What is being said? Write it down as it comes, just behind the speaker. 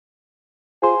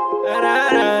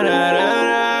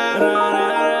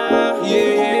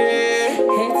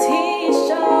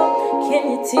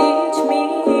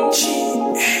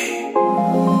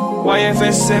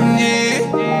YFSMG.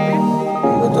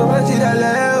 Automatique à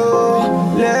Léo.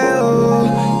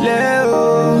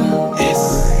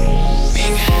 Yes.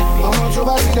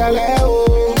 Automatique à Léo.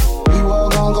 Il va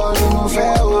gangan nous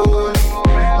faire.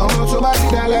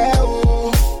 Automatique à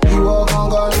Léo. Il va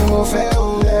gangan nous faire.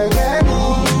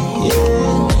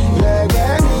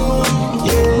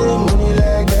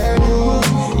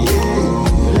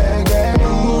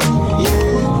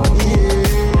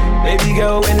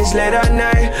 When it's late at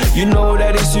night, you know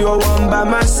that it's your one by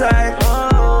my side.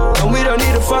 And we don't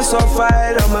need to fuss or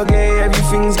fight. I'm okay,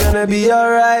 everything's gonna be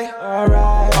alright.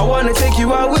 I wanna take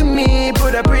you out with me,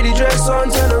 put a pretty dress on,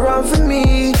 turn around for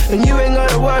me. And you ain't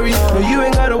gotta worry, no, you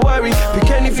ain't gotta worry. Pick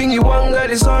anything you want, girl,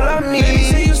 it's all on me. Baby,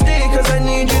 say you stay, cause I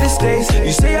need you to stay.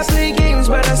 You say I play games,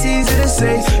 but that's easy to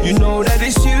say. You know that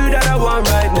it's you that I want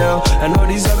right now. And all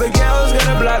these other girls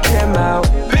gonna block them out.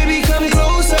 Baby, come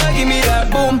closer, give me that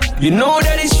boom. You know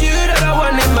that it's you that I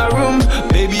want in my room.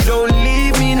 Baby, don't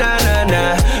leave me, nah, nah,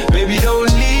 nah. Baby, don't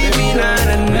leave me, nah,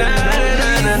 nah, nah,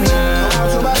 nah, nah,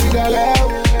 nah.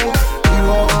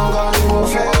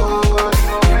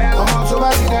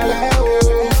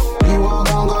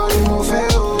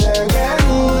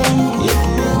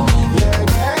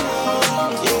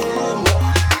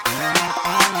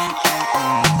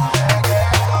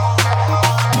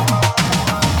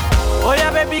 Oh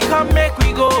yeah, baby, come make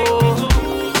we go.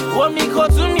 Want me go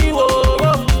to me,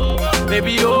 oh,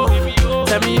 baby, oh,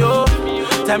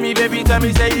 tell me, baby, tell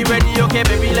me, say you ready, okay,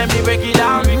 baby, let me break it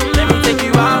down, let me take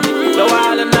you out, go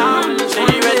all and now, say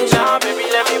you ready now, baby,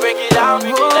 let me break it down, let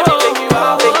me take you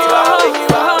out, take you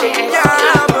out,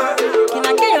 yeah, can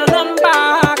I get your number,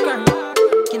 girl?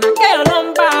 Can I get your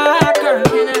number, girl?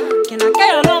 Can I get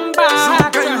your number,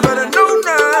 girl? You better know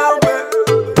now,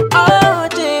 Oh,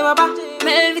 J Baba,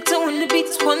 Melvito on the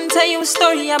beats. One tell you a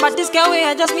story about this girl where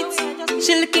I just meet.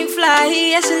 She looking fly,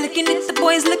 yeah, she looking at the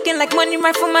boys looking like money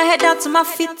right from my head down to my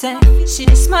feet. And she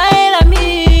just smile at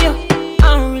me, yo.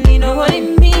 I don't really know what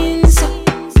it means. So,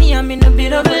 me, I'm in a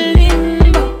bit of a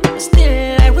limbo.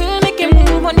 Still, I will make a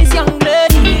move on this young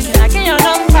lady. Can I get your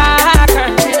number,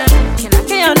 girl? Can I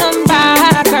get your number,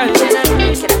 girl? Can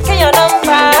I get your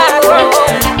number, girl?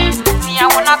 Me, I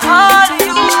wanna call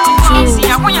you. See,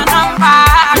 I want your number,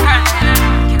 girl.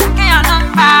 Can I get your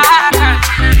number, girl?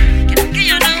 Can I get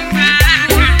your number,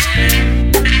 girl?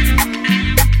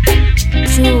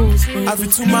 I feel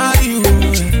to marry you.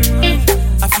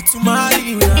 I feel to marry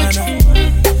you, nana.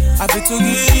 I feel to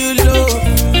give you love.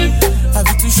 I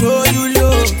feel to show you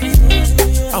love.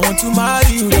 I want to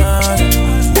marry you, nana.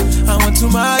 I want to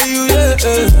marry you,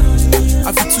 yeah.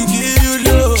 I feel to give you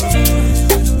love.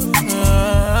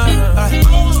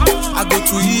 I go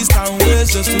to east and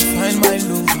west just to find my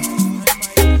love.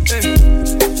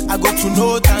 I go to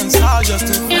north and south just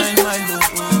to find my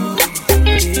love.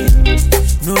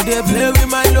 No, they play with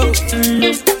my love.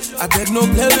 I beg no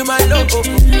play with my love.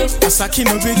 Asaki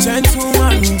no be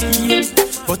gentleman,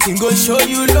 but he go show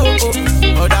you love.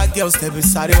 Other girls they be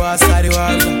sorry.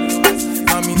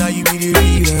 Mommy, now you be the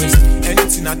realest.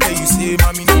 Anything I tell you say,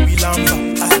 mommy, no be lamba.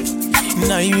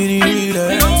 Now you be the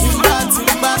realest.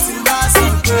 Timba, so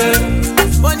good.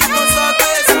 Money no so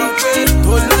good.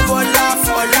 Tolo bola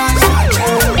for life.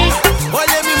 Oh,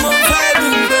 let me move vibe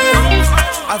in there.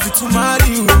 I feel to marry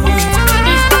you.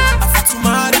 I feel to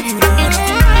marry you.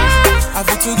 I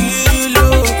feel to give you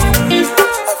love.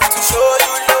 I feel to show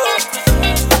you love.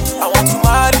 I want to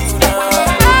marry you now.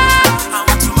 I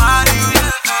want to marry you,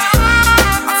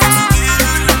 yeah. I feel to give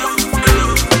you love.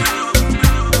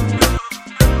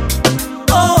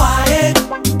 Oh, why?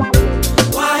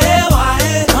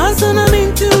 Asana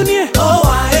mintunie. Oh,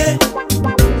 why?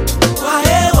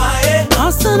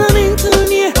 Asana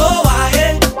mintunie. Oh,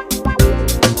 why?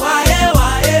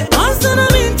 Asana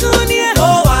mintunie.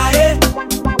 Oh, why?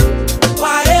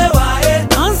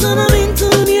 Asana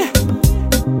mintunie.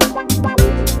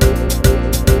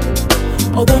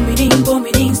 Oh, boom,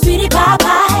 sweetie pie.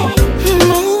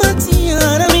 Mama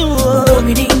tiara mi wo.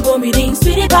 Boom,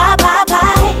 sweetie pie.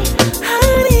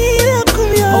 Honey,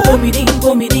 come here. Oh,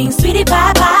 boom, sweetie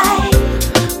pie.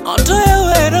 Onto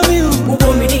your head of you. Oh,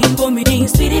 boom,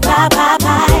 sweetie pie.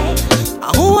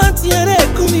 I want tiara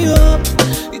come here.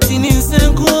 It's in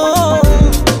Senko.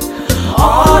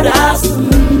 Oh, that's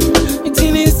It's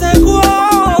in Senko.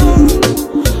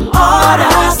 oh,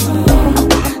 that's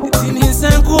It's in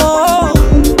Senko.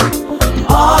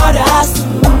 oh, that's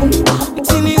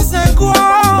It's in Senko.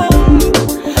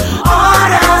 oh,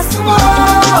 that's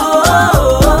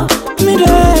Me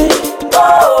day.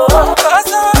 oh.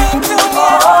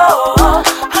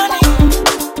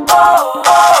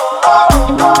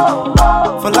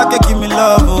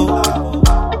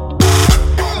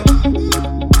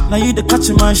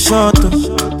 my shot.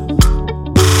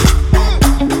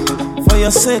 For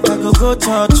your sake, I go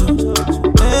church.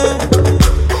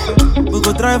 We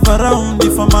go drive around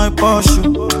for my Porsche.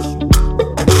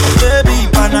 Baby,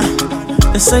 pana,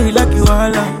 they say you like you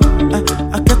all.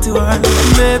 I get you all.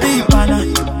 Baby, pana,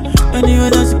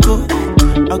 anywhere that you go,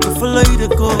 I can follow you to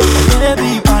go.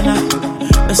 Baby, pana,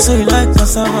 they say you like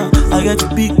cassava, I get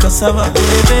to be cassava.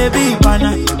 Hey, baby,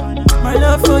 pana, my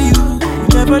love for you will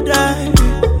never die,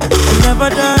 will never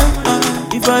die.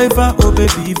 If I ever, oh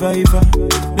baby, if I ever,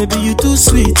 baby you too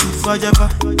sweet, if I ever,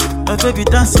 my baby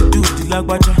dance it to the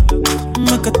lagwaja,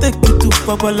 make I take you to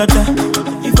Babalada.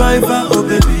 If I ever, oh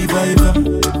baby, if I ever,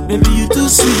 baby you too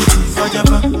sweet, if I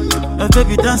ever, my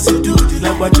baby dance it to the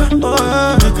lagwaja,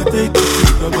 oh make I take you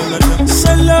to Babalada.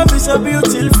 So love is a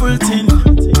beautiful thing,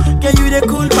 can you they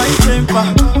cool my temper?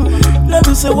 Love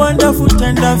is a wonderful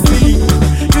tender feeling,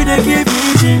 you they give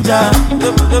me ginger.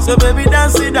 So baby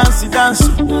dance it, dance it, dance.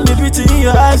 The beauty in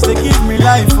your eyes they give me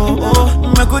life, oh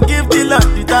oh. I could give the Lord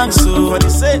the thanks, so for the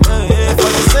sake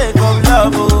of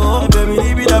love, oh. Baby,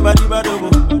 leave it up, body, body,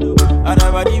 and I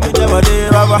body,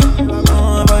 baba.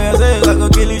 For your sake, I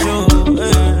could kill you,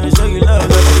 show you love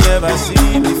that you never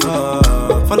seen before.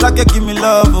 For like you give me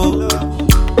love, oh.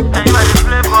 And you are the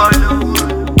playboy,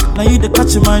 oh. Now you the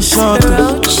catch my shot,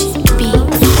 Roach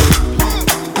Beats.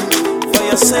 For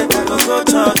your sake, I go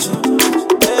touch you.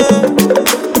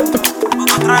 We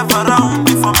go drive around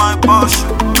for my Porsche.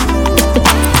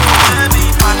 Baby,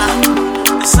 pana,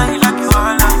 they say you like you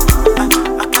all.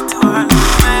 I got you all.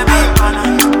 Baby, pana,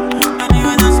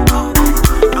 anywhere that's go,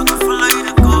 I can follow you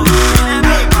to go.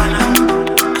 Baby, pana,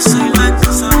 they say you like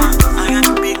cassava, I get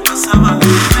to be cassava.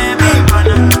 Baby,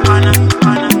 pana, pana,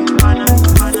 pana, pana,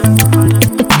 pana, pana.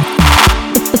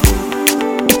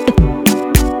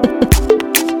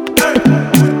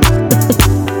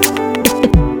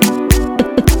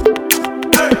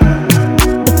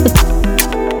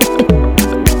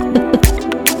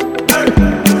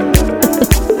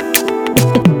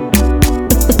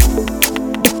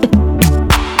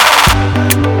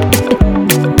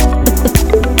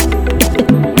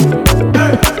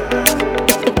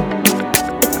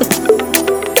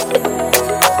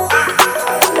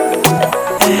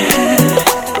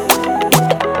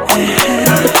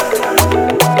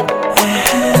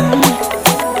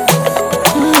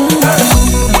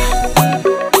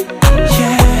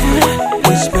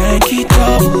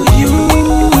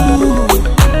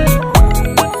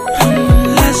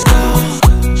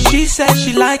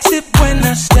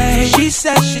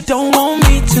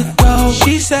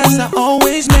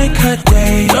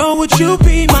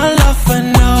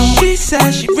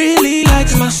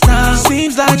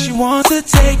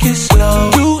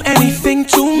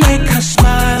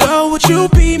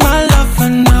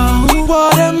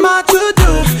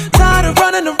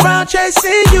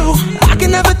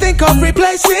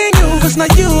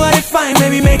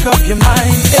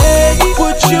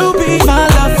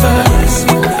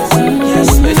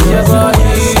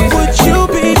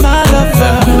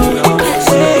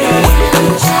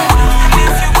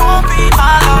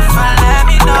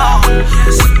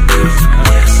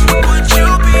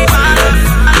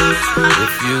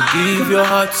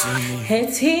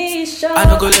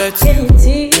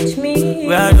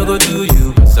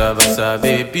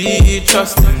 Baby,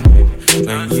 trust in me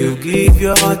when you give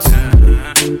your heart to me.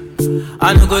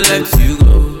 I no go let you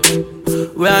go.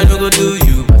 Where I no go do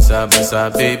you, basa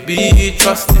basa. Baby,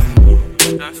 trust in me.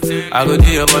 I go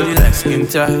do your body like skin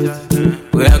tight.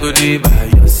 Where I go do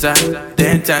by your side.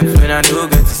 10 times when I no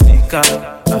get to stick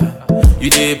out, you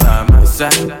dey by my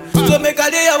side. So make I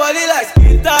do your body like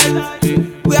skin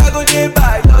tight. Where I go do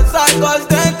by your side. 'Cause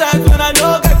 10 times when I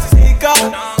no get to stick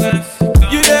out,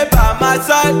 you dey by my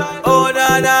side. Oh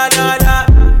na na na na.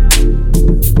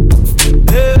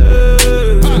 Hey,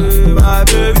 my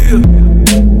baby.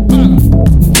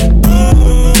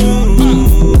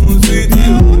 Sweet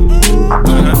you.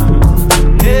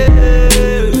 Hey,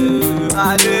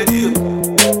 my baby.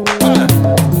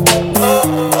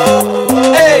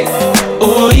 Hey.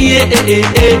 Oh yeah, eh,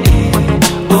 eh, eh.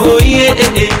 Oh yeah,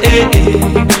 eh, eh, eh.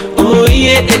 Oh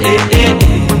yeah, eh, eh, eh.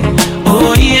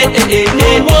 Oh yeah, eh, eh, eh. No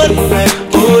one like.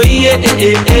 Oh yeah, eh,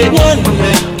 eh, eh. One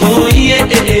like. Oh yeah,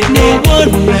 eh, eh, no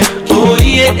one like. Oh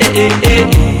yeah, eh, eh, eh.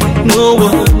 No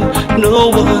one, no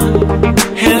one.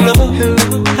 Hello,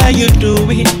 hello, how you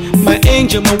doing? My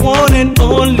angel, my one and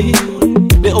only.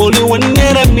 The only one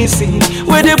that I'm missing.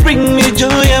 Where they bring me joy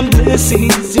and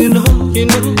blessings. You know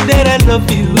that I love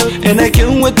you, and I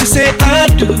can't wait to say I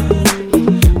do.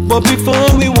 But before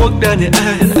we walk down the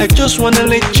aisle, I just wanna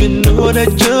let you know that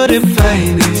you're the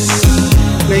finest.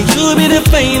 May you be the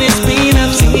finest queen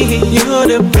I've seen. You're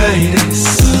the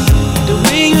brightest. The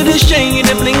way you the shine, you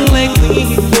the bling like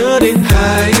me. You're the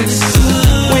highest.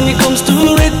 When it comes to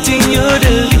rating, you're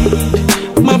the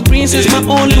lead. My princess, my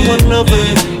only one lover.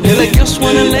 And I just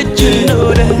wanna let you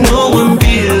know that no one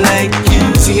be like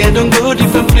you. See, I don't go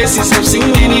different places, I've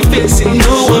seen many faces.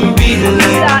 No one be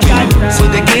like you. So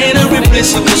they can't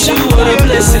replace you, cause you are a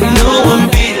blessing. No one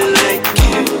be like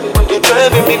you. You're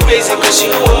driving me crazy, cause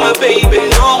you are my baby.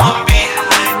 No one be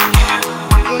like you.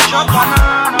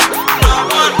 No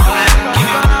one like you.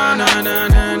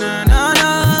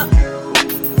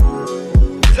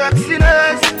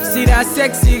 Sexiness. See that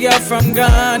sexy girl from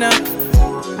Ghana.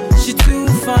 She too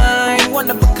fine, one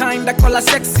of a kind, I call her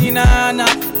sexy nana.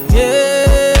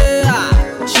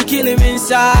 Yeah, she killing me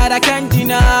inside, I can't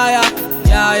deny her.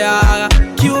 Yeah,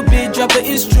 Cupid drop the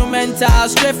instrumental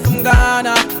straight from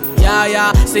Ghana.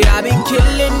 Yeah, say I been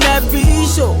killing every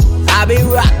show, I been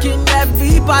rocking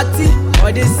every party.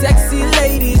 All the sexy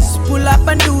ladies pull up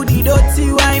and do the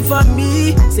dirty wine for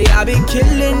me. Say I been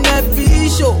killing every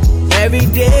show, every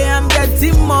day I'm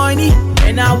getting money.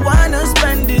 And I wanna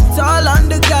spend it all on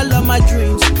the girl of my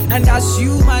dreams. And that's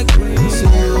you, my queen.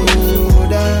 Slow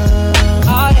down.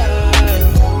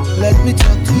 Let me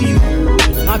talk to you.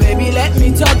 My baby, let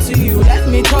me talk to you. Let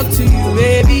me talk to you,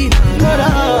 baby.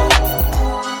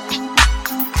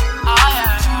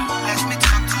 Let me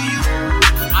talk to you.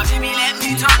 My baby, let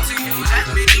me talk to you. Let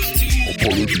me talk to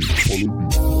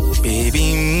you. Baby,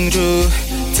 mujo,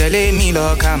 tell me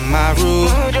look at my room.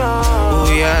 Oh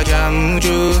yeah,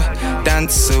 mujo.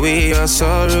 Dance away your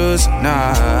sorrows,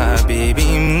 nah, baby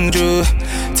mujo.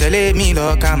 Tell me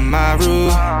look at my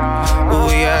room. Oh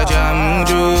yeah,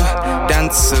 mujo.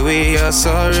 Dance away your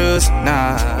sorrows,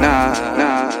 nah.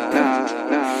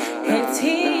 Hey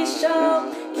teacher,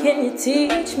 can you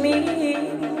teach me?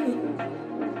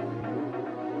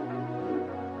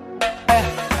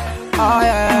 Oh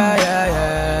yeah.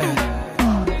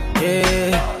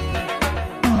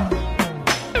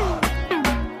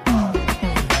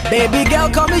 Baby girl,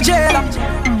 call me jailer,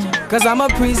 cause I'm a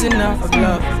prisoner of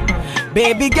love.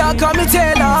 Baby girl, call me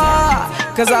Taylor,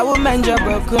 cause I will mend your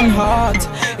broken heart.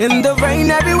 In the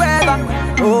rain, every weather.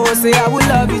 Oh, say I will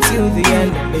love you till the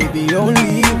end. Baby,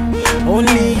 only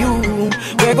you.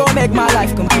 We're gonna make my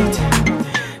life complete.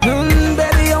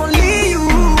 Baby, only you.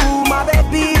 My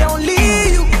baby, only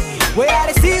you. Where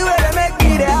I see where they make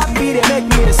me, they happy, they make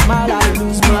me to smile, I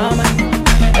lose my mind.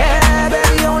 Yeah,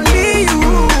 baby, only you.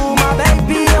 My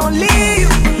baby, only you.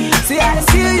 See, I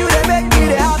see you, they make me,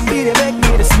 they happy, they make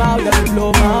me to smile, they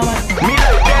blow my mind. Me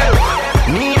like that.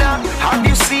 Nina, have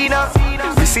you seen her?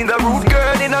 We seen the rude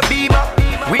girl in a beamer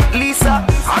with Lisa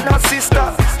and her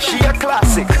sister. She a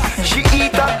classic, she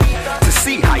eat her. To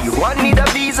see how you want need a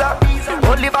visa.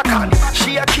 Oliver Kahn,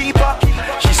 she a keeper.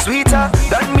 She sweeter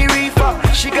than me reefer.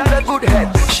 She got a good head,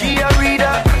 she a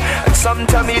reader. And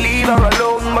sometimes me leave her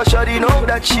alone, but she know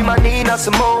that she my Nina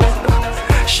Simone.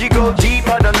 She go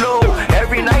deeper than low.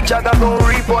 Every night Jagga gon'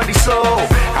 report the soul.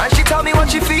 And she tell me what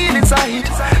she feel inside.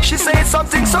 She say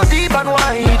something so deep and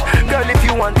wide. Girl, if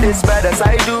you want this bad as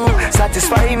I do,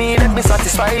 satisfy me, let me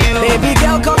satisfy you. Baby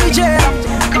girl, call me jailer,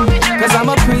 cause I'm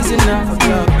a prisoner of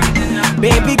love.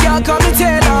 Baby girl, call me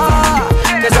Taylor,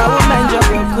 cause I will mend your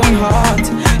broken heart.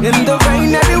 In the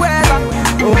rain, every weather.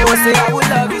 Oh, say I will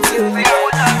love you till the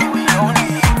end.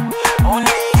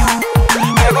 Only you.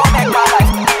 You're gonna make my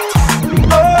life.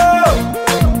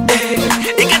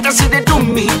 You get to see they do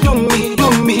me.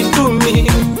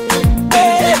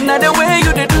 Now the way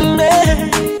you did do me,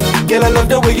 girl, I love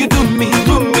the way you do me. I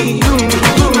love the way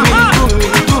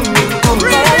you do me.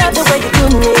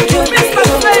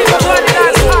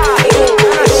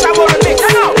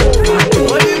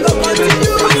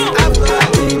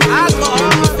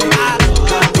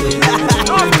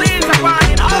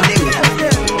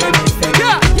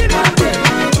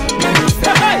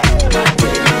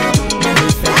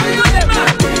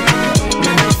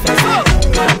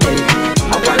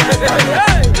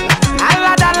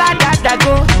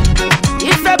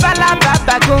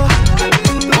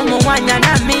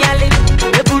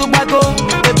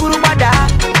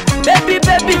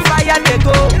 Baby, fire they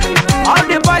go. All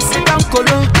the boys sit down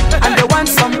colo, and they want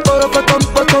some porokotom.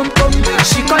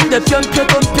 She con the pium.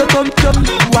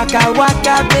 Waka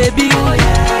waka baby, ooh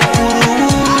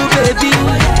baby,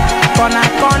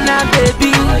 corner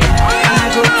baby. And I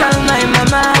go tell my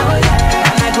mama,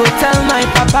 and I go tell my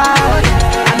papa,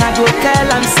 and I go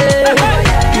tell am say,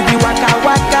 you be waka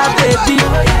baby,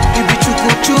 you be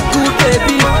chuku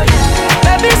baby.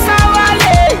 Baby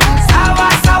sawale,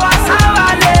 sawale.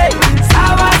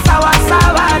 Sawa,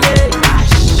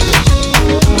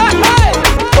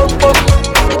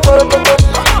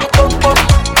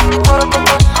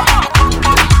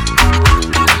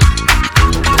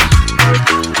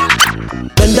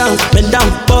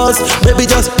 pause. Baby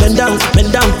just bend down, pause.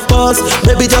 Baby just bend down, pause.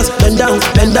 Baby just bend down,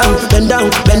 pause.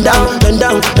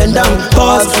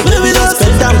 Baby just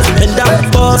bend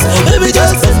down, pause.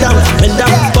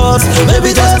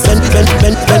 Baby just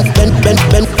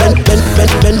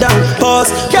bend down,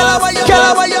 pause.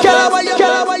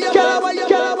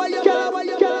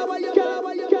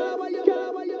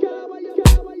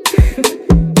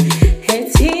 Hey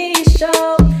teacher,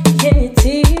 can you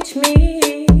teach me?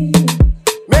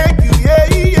 Make you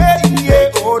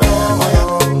yeah, oh no.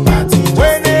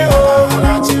 When they hold,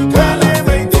 you can't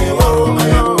make them hold my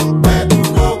own. But you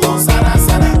go sada.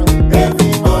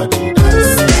 Everybody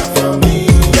dance for me.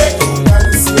 Make you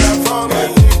dance for me.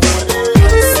 Everybody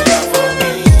dance for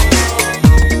me.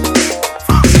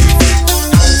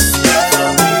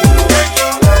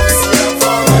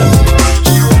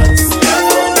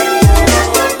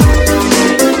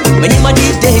 When you ma di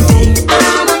day,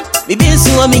 me be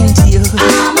so into you.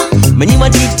 When you ma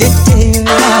di day,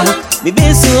 me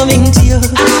be so into you.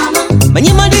 When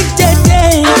you ma di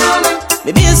day,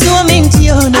 me be so into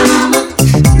you.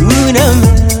 Ooh,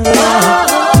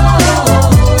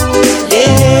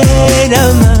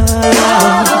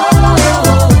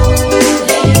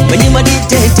 when you ma di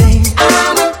day,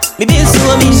 me be so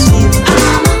into you.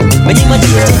 When you ma di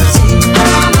day,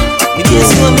 me be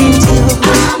so into you.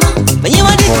 When you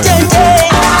want it today,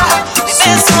 the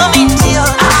best one into you.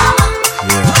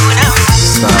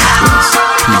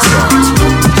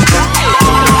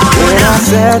 When I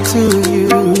said to you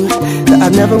that I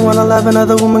never wanna love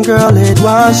another woman, girl, it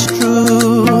was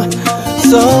true.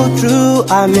 So true,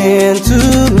 I meant to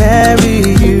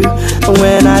marry you. And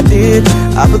when I did,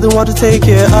 I wouldn't want to take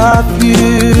care of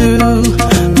you.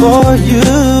 For you,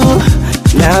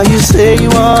 now you say you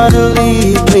wanna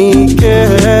leave me,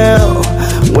 girl.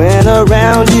 When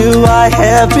around you I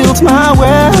have built my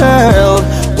world.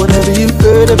 Whatever you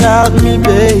heard about me,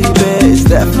 baby, it's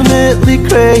definitely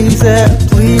crazy.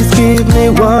 Please give me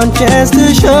one chance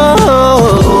to show.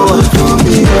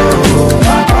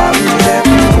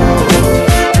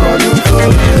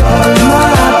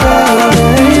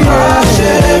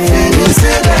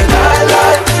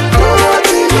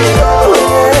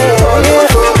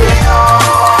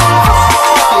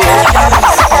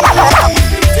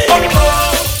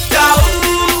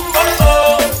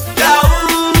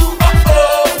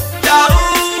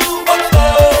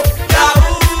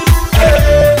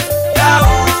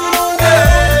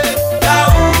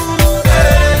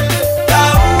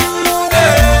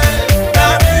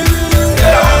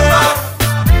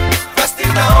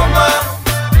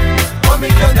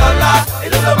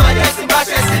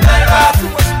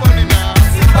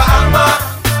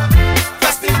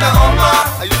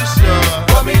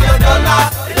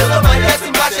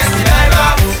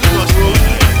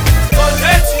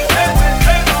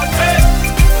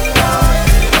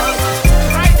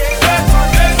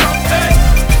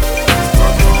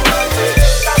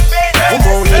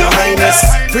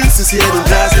 Princess here, the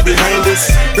jazz are behind this.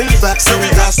 Bring it back, so we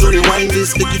got to rewind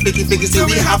this. Figgy, so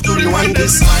we have to rewind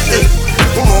this. Hey,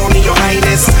 come on, your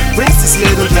highness. Princess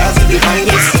here, the jazz are behind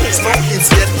this. Smoke it,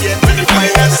 yet, really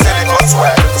fine.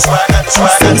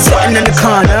 I'm sitting in the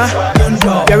corner,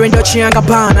 wearing Dolce &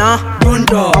 Gabbana.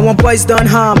 I want boys done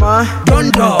hammer.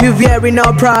 You wearing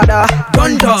no Prada.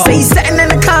 Say he's sitting in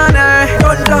the corner,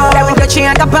 wearing Dolce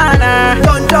 & Gabbana. I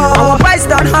want boys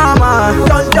done hammer.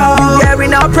 You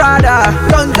wearing no Prada.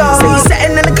 Say he's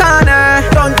sitting in the corner,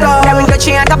 wearing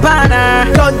Dolce & Gabbana.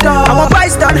 I want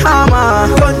boys done hammer.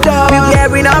 You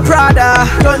wearing no Prada.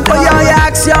 Oh yeah, you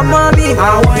ask your mommy. I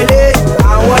want it,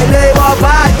 what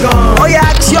bad gun. Oh yeah,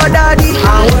 ask your daddy.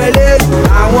 I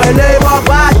want it, what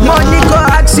bad gun. Money go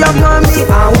ask your mommy.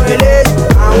 I want it,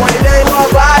 what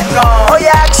bad gun. Oh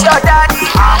yeah, ask your daddy.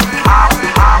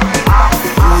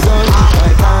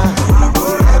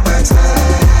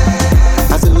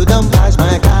 I said you don't flash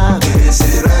my car.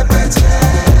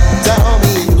 Tell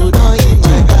me you don't eat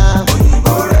my car.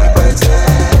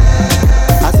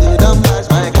 I said you don't flash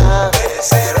my car.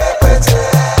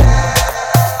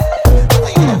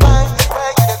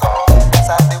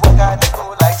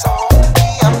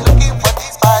 I'm looking for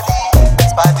this body.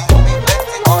 This body will be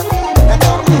plenty money.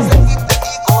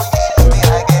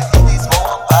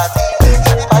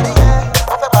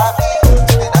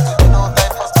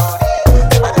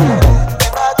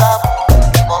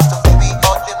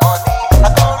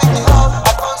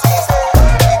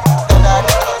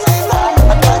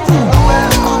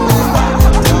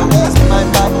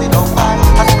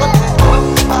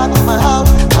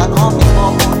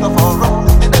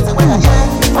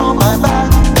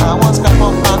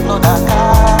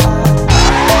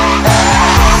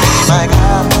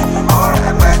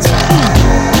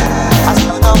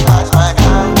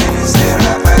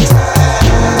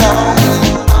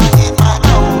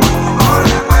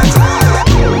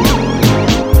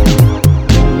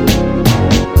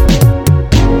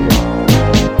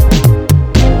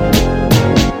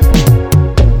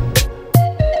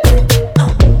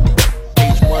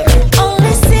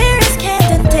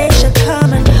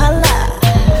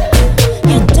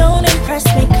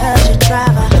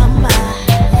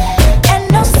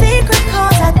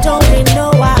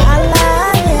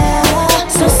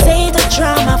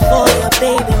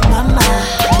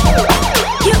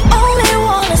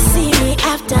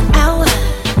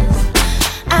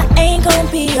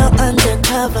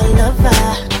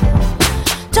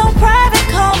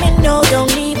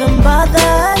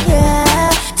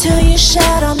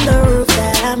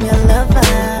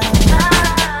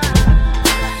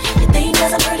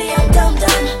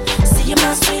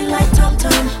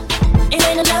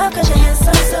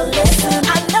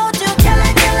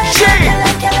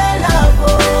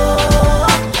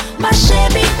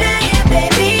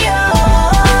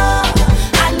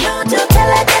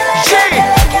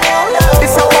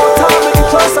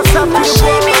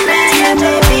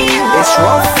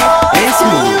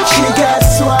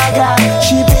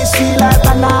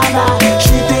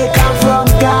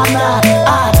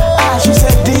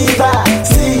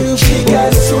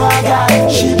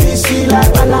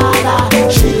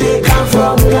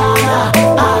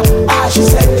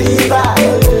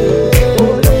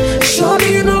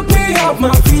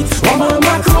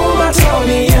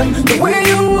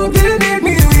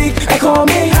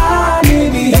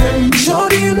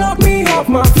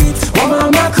 Oh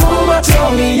mama, come and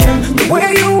tell me the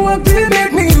way you walk, they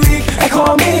make me weak. I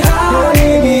call me high,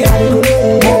 baby.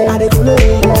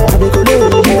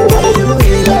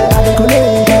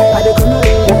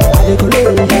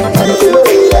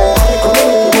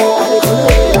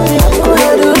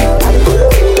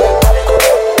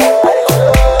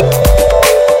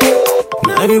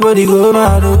 Everybody go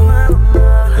mad,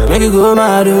 make it go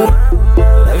mad.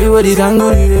 Everybody can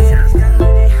go here,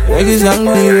 make it can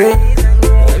go here.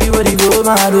 Everybody go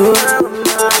mad,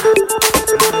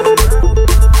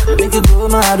 make it go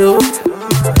mad.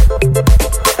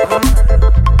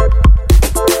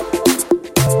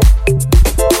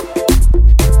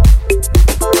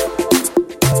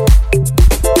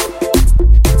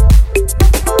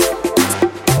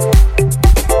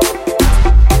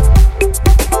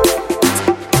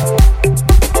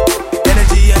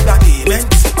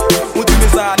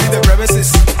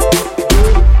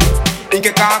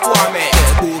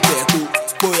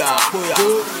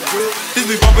 This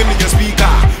be bumping in your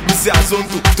speaker. Missy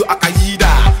Azonto to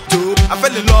Akaida. I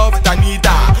fell in love with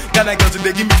Anita. Ghana girls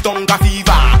they give me tonga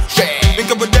fever.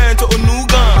 Think about them to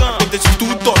Onuga. But they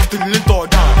too tough to lean to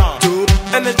down.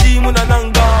 Energy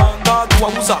munananga. God to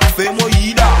Amusa. Femo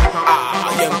Ida.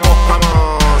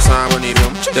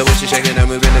 The way she shaking and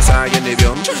moving the side in the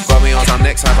bill. Got me on some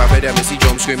next hype, I bet them see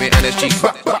drum screaming NSG.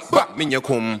 Back, me your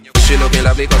cum. She looking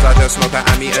lovely cause I just smoke her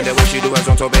at me. And the way she do is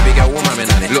on top, baby girl, woman in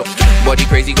it. Look, body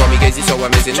crazy, got me gazing so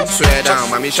amazing. Swear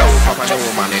down, mommy, show papa, no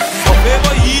woman in. Oh,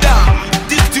 baby, Ida.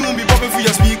 This tune be popping for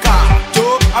your speaker.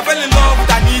 Joe, I fell in love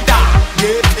with Anita.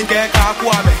 Yeah, in Keka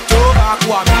Kwame. Joe,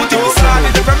 Kwame. Put it beside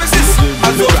in the premises.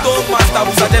 I don't know, master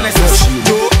was a genesis.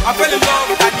 Joe, I fell in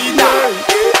love with Anita.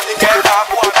 Yeah, in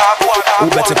Keka Kwame. Who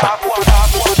better back?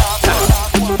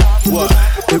 What?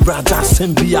 The Raja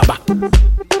Sembiaba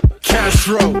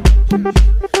Castro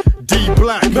D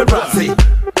Black Merazi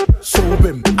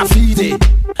Sobim Afide.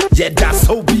 Yeah, that's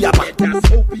Obiaba.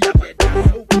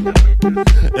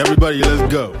 Everybody,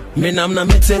 let's go. Menamna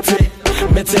metete,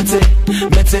 metete,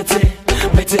 metete,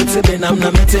 metete,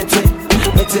 menamna metete,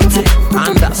 metete,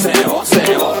 anda seo,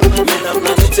 seo.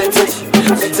 Menamna metete,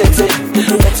 metete,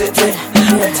 metete,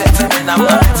 metete,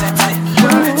 menamna metete.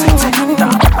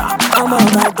 I'm on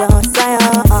my dance,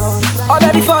 oh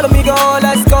baby, follow me, go,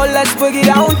 let's boogie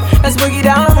down, let's boogie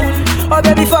down. Oh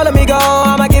baby, follow me, go,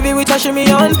 I'ma give you with a shimmy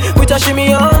on, with a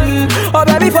shimmy on. Oh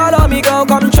baby, follow me, go,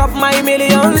 come chop my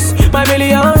millions, my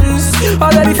millions. Oh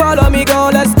baby, follow me, go,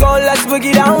 let's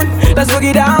boogie down, let's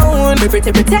boogie down. Me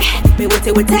pretty, me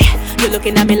witty. You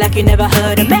looking at me like you never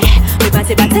heard of me. Me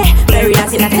batty, very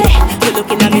nasty. You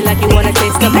looking at me like you wanna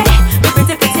taste of me. Me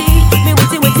pretty, me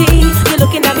witty. You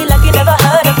looking at me like you never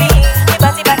heard of me. Me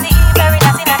batty, very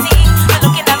nasty. You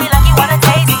looking at me like you wanna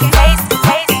taste.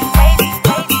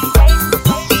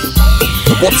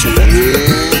 What's your name?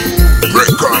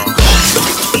 Breaker.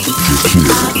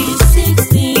 I'll be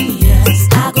 16 years.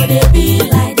 I gotta be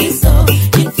like this, so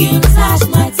if you touch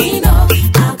my Tino,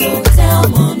 I go tell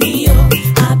mommy, yo.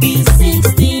 I'll be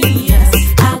 16 years.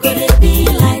 I gotta be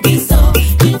like this, so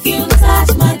if you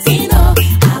touch my Tino,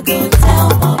 I go tell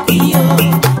mommy, yo.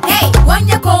 Hey, when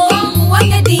you come,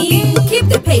 when you deep, keep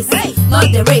the pace,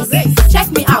 not the race. Check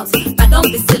me out, but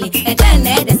don't be silly. And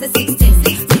then there's a 16.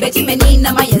 Betty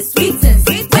Menina, my sweet sense.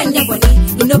 When you're funny,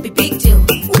 you know be big deal.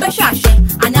 Ube Shashi,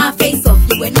 and our face off.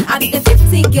 You when I be the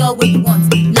 15 girl when you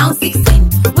want. Now 16,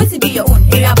 wait to be your own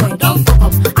area boy. Don't fuck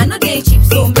up. I know they cheap,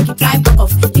 so make you try fuck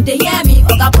off. You they hear me,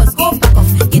 or that boss go back off.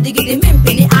 Get the min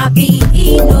penny, I be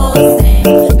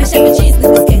innocent. Measure me cheese,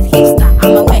 niggas get hipster.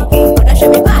 I'm away, but I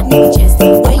should be bad nigga chest.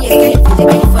 When you get it, you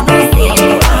get for no day.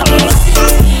 I'll be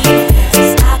 16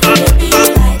 years. I gotta be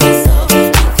like this, so if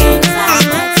you touch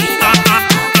my Tina, I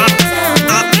go tell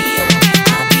mommy, yo.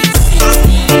 I'll be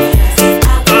 16 years.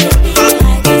 I gotta be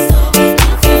like this, so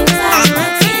if you touch my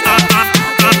Tina, I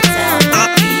go tell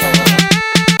mommy, yo.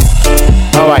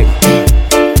 Alright,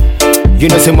 you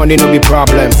know say money no be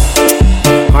problem.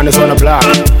 Honest on the block.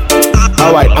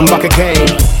 Alright, I'm back again.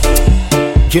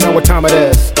 You know what time it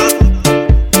is.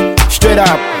 Straight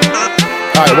up.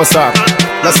 Alright, what's up?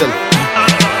 Listen.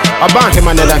 I bought him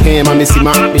another game, I miss him.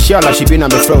 Michelle, she been on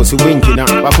the froze, who winking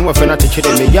up. I come off and I take it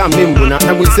in the yam bimbuna.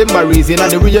 And with Simba reason, and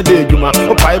the real day, you ma.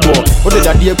 Oh, Piebo, what did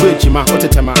that dear great Jima? What a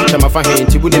tema, for him,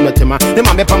 Tibu Metema. The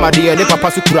mamma, Pama, dear, the papa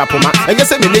Sukurapoma. And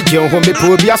yes, I'm a legion, home, be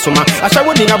poor Biasoma. I shall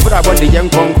win up about the young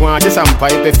conqueror, just some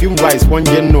pipe, a few rice, one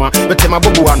genoa, but Tema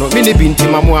Bobuano, Mini Bin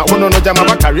Timamua, one on Jama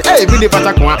Bakari, eh, Billy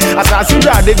Patakwa. As I see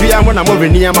that, the Via, when I'm over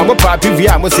near my papa,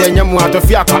 Via, was saying Yamu to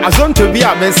Fiaka, as on to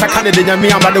Via, then Sakana de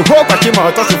Yamia, but the whole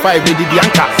Pakima, to Lady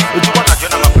Bianca, which you want to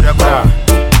join my brother.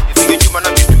 If you want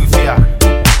to be too fair,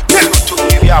 tell to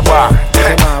give you a bar.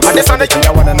 Yes, I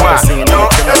want to sing. No,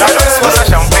 that's a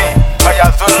champagne. But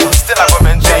you're still a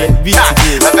woman, Jay.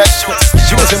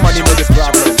 She was the money with the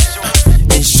problem.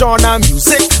 In Shauna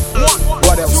music.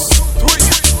 What else?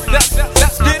 Let's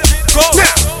get it, go.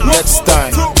 Next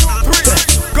time. Go,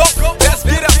 let's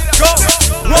get it, go.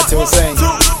 That's what I'm saying.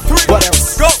 What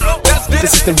else?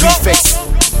 This is the refix.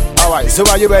 Alright, so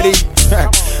are you ready?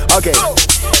 Okay.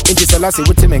 Inti Salasi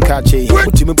with him and Kachi.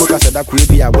 Put him in book as a dark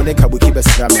baby. I will never keep a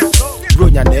slam.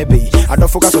 Brunya Nebi. I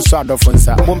don't focus on Sword of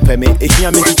Fonsa. Mumpeme. If you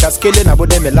are making a scaling about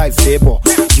them a life table.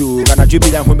 You gonna do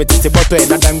be who met the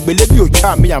bottle and I believe you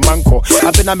charm me a manco.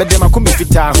 I've been a medema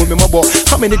kumifita who me mobile.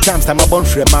 How many times I'm a bon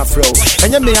free my fro?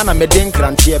 And you may an medin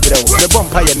cranty bro. The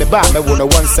bumpire me bar, me won't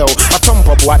one cell. A thump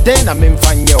of what then I'm in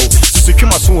fan yo.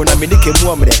 Sukuma soon, I mean,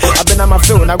 I've been on my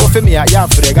phone. I go for me a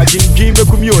yafre. I dream the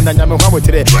commune and I'm a hammer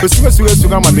today.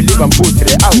 I believe I'm put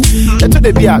today out. And to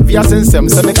the beer, via Sensem,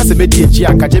 some make us a medici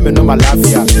and Kajim no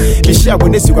Malafia. The share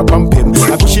when this you can pump him.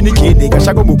 I push in the kidney, I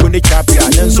shall go Mukuni Chapia,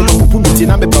 and then so Pumiti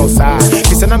Name Pausa.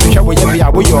 It's an amateur way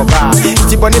with your bar.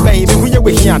 Tibone baby, when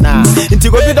you're here now. Into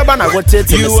go to the banner, what it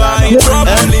is. You are in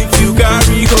trouble if you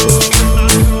carry go.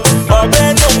 But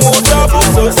then no more trouble,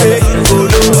 so say you go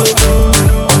low.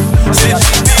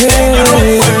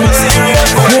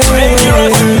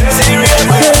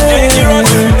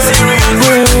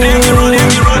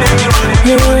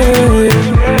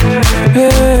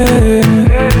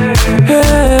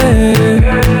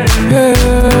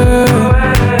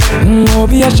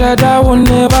 I will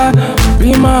never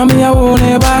be mommy, I will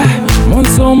never.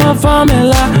 Monso my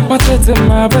family, what's it in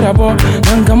my brother?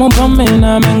 Then come on, come in,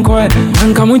 I'm in quiet.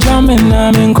 And come with jam in,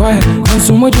 I'm in quiet. And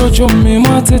so much you me,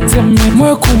 what's it in me?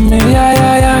 More come me,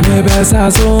 yeah. Maybe as I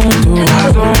zone to,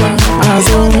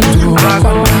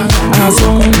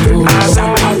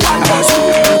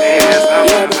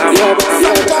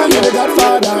 Sometimes you're the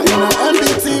godfather in a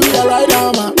MBT, we are right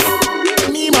armor.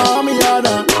 Me, mommy,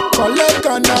 other. Collect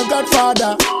on a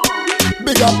godfather.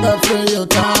 Big up every your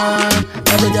time.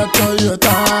 Every get to your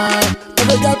time.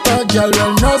 Every get to girl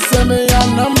will not say me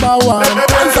I'm number one.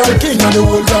 Dance all king of the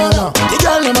whole Ghana. The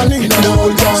girl never lean of the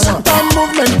whole Ghana. Time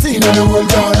movement in of the whole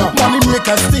Ghana. Money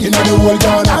maker steal of the whole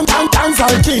Ghana. Dance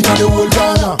all king of the whole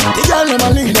Ghana. The girl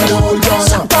never lean of the whole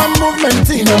Ghana. Time movement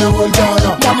in of the whole Ghana.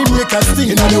 Money maker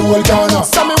steal of the whole Ghana.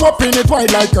 So me whopping it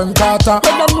wide like Carter.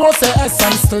 When them know say S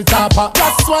and still tapper.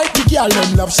 That's why the girl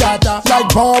them love shatter. Like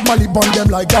Bob Marley bun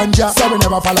them like ganja. So we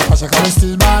never fall apart, cause we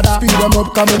still bother. Speed them up,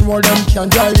 coming more them can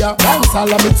drive ya. Dance all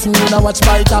of me team in a watch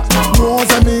fighter. Knows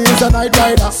me is a night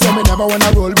rider. So me never wanna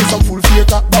roll with some full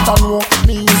faker. But I know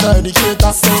me is a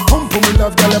educator. Say pum pum me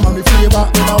love girl them and me flavor.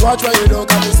 When I watch where you do,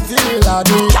 cause me still a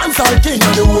day. Dance all king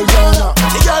of the whole Ghana.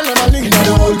 The girl them a lean of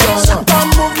the whole Ghana. Some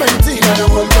movement in of the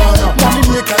whole Ghana. Money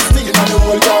maker steal of the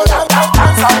whole Ghana.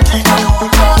 Dance all king of the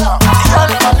whole Ghana. The girl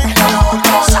them a lean of the whole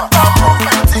Ghana. Some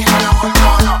movement in of the whole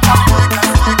Ghana.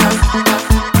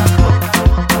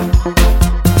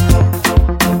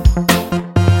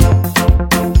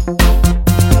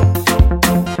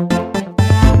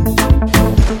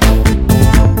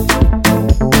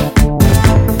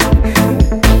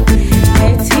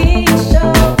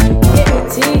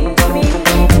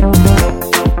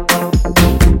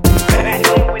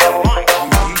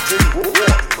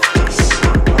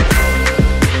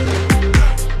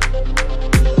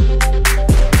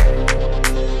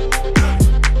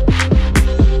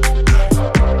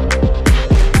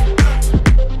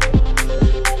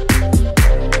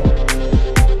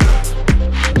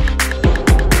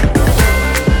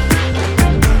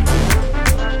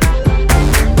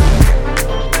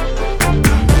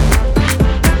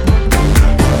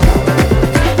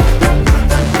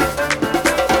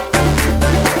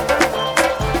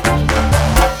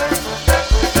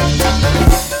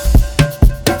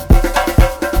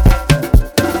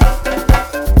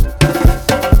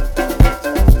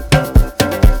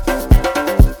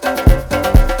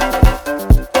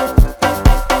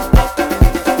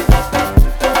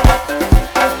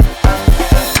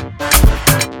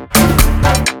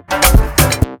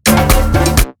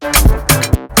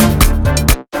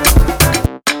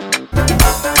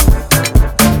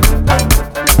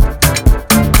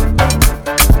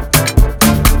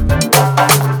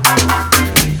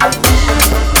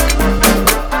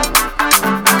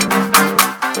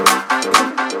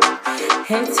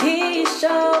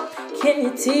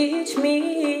 teach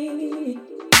me.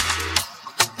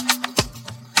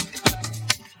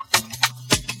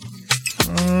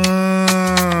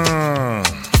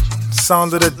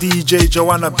 Sound of the DJ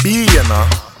Joanna B, you know.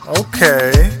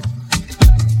 Okay.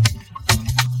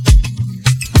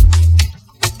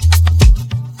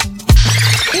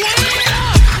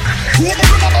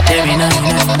 Every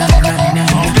night,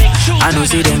 I know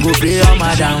see them go play on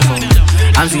my downfall.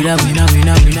 I'm still a winner.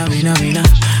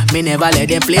 Me never let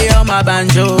them play on my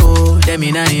banjo. Them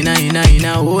inna,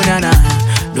 oh na na.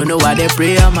 Don't know why they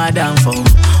pray on my downfall.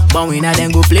 But we not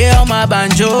then go play on my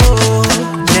banjo.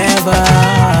 Never.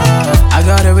 I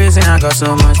got a reason, I got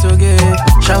so much to give.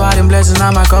 Shower them blessings,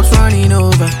 now my cup's running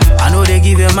over. I know they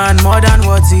give a man more than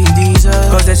what he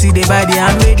deserves. Cause they see they buy the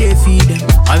hand where they feed them.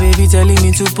 My baby telling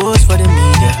me to post for the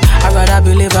media. I rather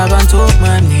believe I want talk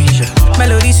my nature.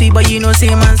 Melody sweet, but you know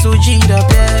say man so G'd up,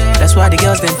 yeah. That's why the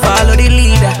girls then follow the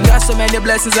leader. Got so many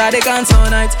blessings that they can't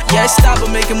tonight. Yeah, stop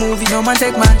and make a movie, no man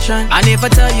take my shine. I never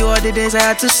tell you all the days I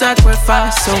had to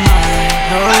sacrifice. So man,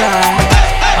 no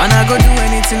lie. And I go do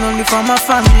anything only for my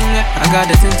family. I got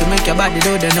the thing to make your body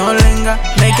do the no linger.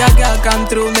 Make a girl come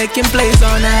through, making plays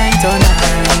all night.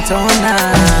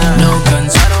 No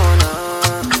guns.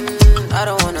 I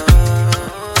don't wanna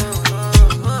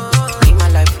live my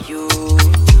life for you.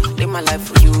 Live my life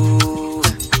for you.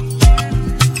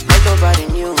 All over the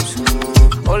news,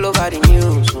 all over the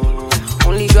news.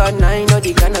 Only God and I know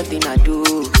the kind of thing I do,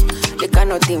 the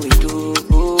kind of thing we do.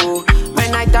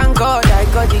 When I thank God, I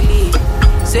got the lead.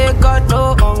 Say God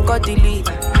no ungodly.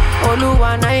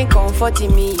 Oluwa ain't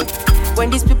comforting me. When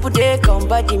these people they come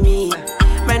body me.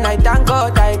 When I thank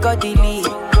God I got the lead.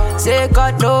 Say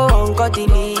God no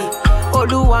ungodly.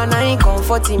 Oluwa ain't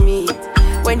comforting me.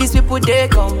 When these people they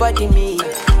come body me.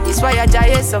 It's why I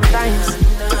die sometimes.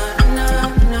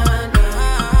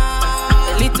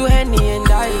 A little Henny and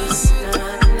ice.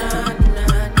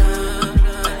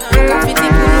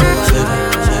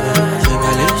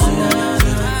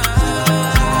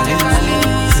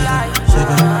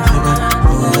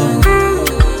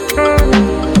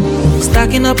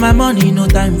 Stacking up my money, no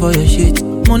time for your shit.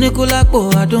 Money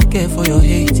kulakpo, I don't care for your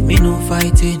hate. Me no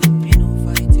fighting.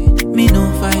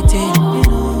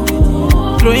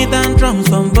 Throwing down drums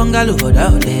from bungalow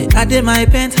out there. I did my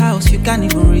penthouse, you can't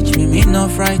even reach me. Me no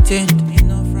frightened.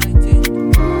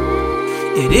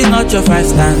 It is not your fight,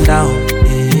 stand down.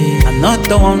 I'm not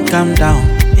the one, calm down.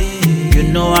 You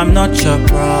know I'm not your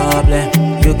problem.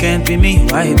 You can't be me,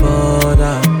 why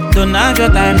bother? Don't have your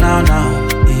time now.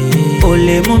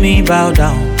 Ole mumi bow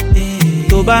down.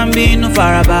 To bambino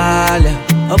farabale.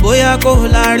 Oboya ko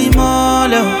lari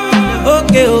mole.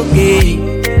 Okay.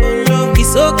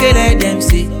 It's okay, let them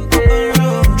see.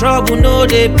 Trouble no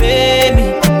they pay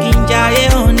me. Kinjaye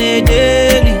on a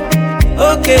daily.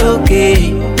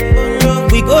 Okay.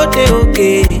 We go there,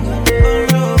 okay.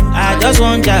 I just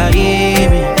want ya hear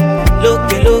me. Look.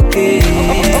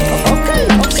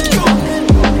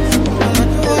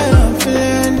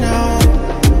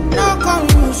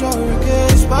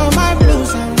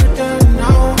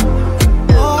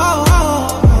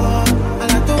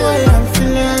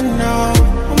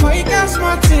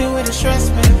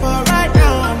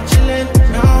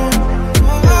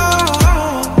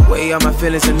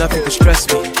 Feelings and nothing can stress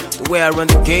me. The way I run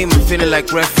the game, I'm feeling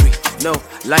like referee. No,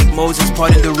 like Moses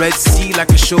parting the Red Sea, like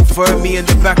a chauffeur, me in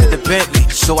the back of the Bentley.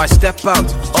 So I step out,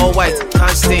 all white,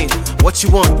 can't stain. What you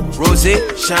want? Rosé,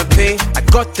 champagne? I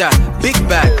got that, big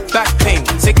bag, back pain.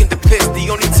 Taking the piss, the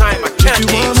only time I can't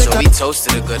name. So we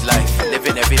toasted a good life,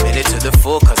 living every minute to the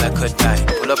full, cause I could die.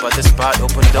 Pull up at the spot,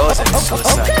 open doors and it's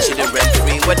suicide. She done rent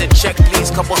free, with the check please,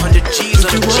 couple $100 G's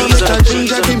on the G's on the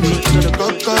G's on the G's.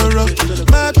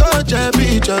 My touch, I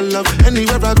beat your love.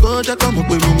 Anywhere I go, I come up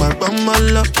with my bum, my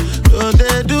love. Don't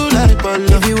they do like my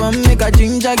love? If you want make a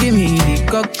ginger, give me the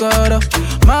cocoa.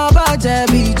 My body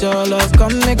beat your love.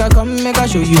 Come make a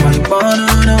show you my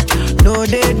banana. No,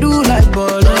 they do like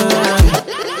bolo.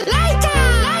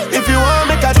 If you want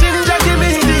make a ginger, give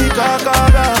me the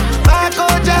cocoa. My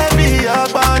coach, I be your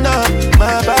banana.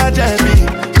 My body beat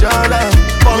your love.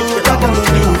 Oh, I can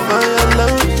do for your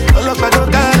love. All of I don't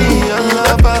carry your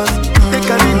love. They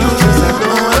carry do this, I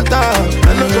don't want that. I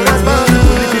know you're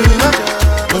responsible if you not.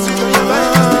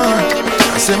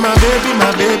 I say my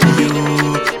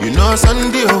baby, you know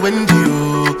Sunday or Wendy,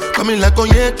 you coming like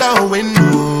Onyeka or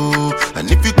Wendo.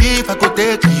 And if you give, I could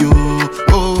take you,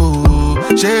 oh,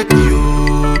 shake you.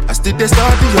 I still they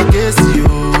start your case, you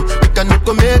cannot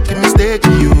go make a mistake,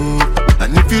 you.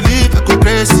 And if you leave, I could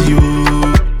praise you.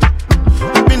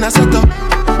 I've been a setup,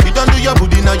 you don't do your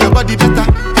booty, now your body better.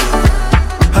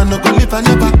 I no go live, I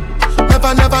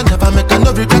never make a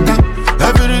no regret.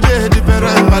 Every day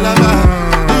different palava.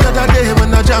 The other day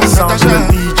when I jam Natasha,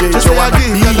 just say I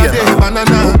give the other day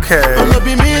banana. I'ma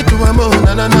be me to a mo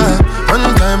na. One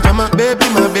time for my baby,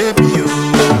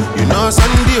 you know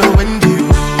Sunday or Wendy, you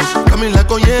coming like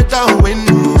Onyeka or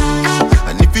Wendo.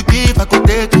 And if you give, I could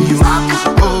take you,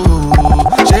 oh,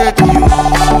 shake you.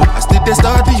 I still they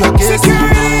start your case, you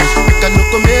cannot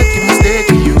come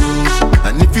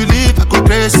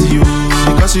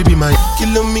she be my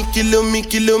kilo me, kilo me,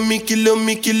 kilo me, kilo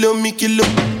me, kilo me, kilo.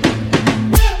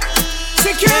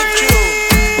 Security.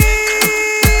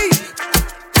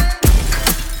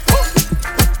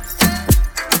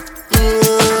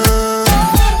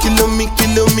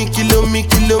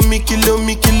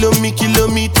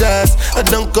 Kilometers. I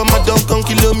don't come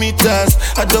kilometers.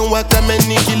 I don't walk that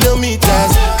many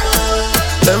kilometers.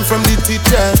 Learn from the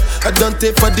teacher. I don't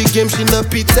take for the game, she no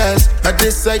pitas. I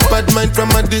decide bad mind from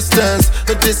a distance.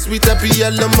 Not this sweet, I be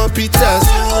all on my pitas.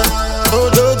 Oh,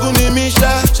 Doguni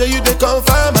Misha, show you the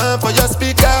confirm for your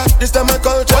speaker. This time I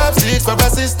call chopsticks for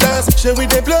assistance. Show we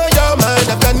they blow your mind,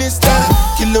 Afghanistan.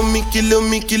 Kilo me, kilo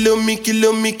me, kilo me,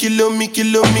 kilo me, kilo me,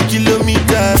 kilo me,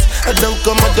 kilometers. I don't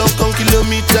come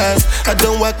kilometers. I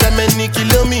don't walk that many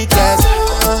kilometers.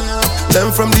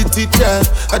 Learn from the teacher.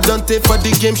 I don't take for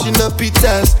the game, she no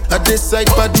pitas. I decide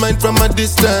bad mind from a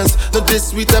distance. Not this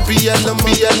sweet, I be all on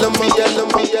me, all on me, all on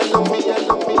me, all on me,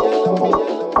 all on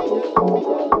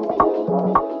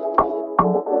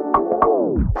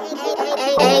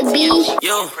me.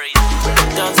 Yo,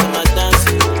 dance on my dance.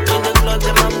 In the club,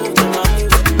 them I move, them I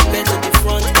move. Bend to the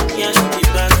front, yeah, to the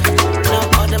back.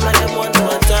 Now all them want to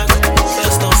attack.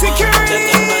 First of all, check your balance.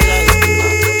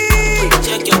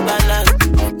 Check your balance.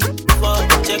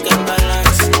 Check your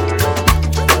balance.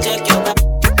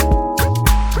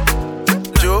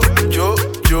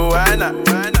 Joanna.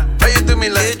 Why you do me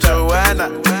like Joanna?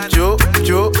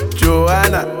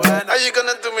 Joanna. How you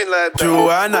gonna do me like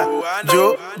Joanna?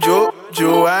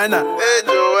 Joanna. Hey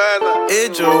Joanna.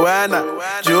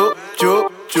 Joanna.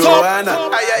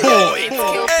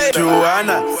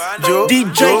 Joanna.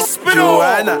 DJ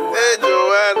Joanna.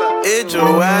 Hey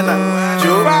Joanna.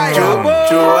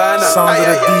 Joanna. Sound of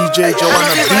the DJ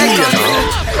Joanna B.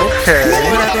 Okay.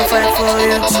 I can fight for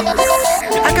you.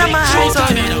 I got my eyes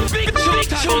on you.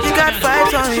 You got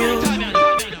vibes on you.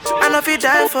 I know if he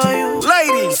die for you,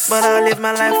 ladies, but I'll live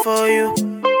my life for you.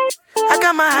 I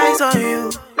got my eyes on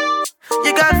you.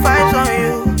 You got vibes on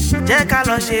you. Check out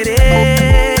our shit.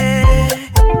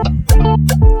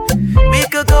 We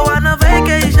could go on a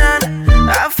vacation,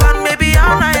 have fun maybe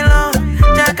all night long.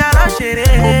 Check out our shit.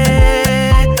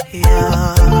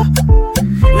 Yeah.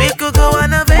 We could go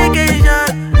on a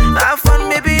vacation, have fun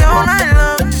maybe all night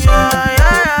long. Yeah,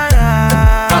 yeah,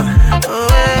 yeah. Oh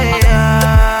yeah.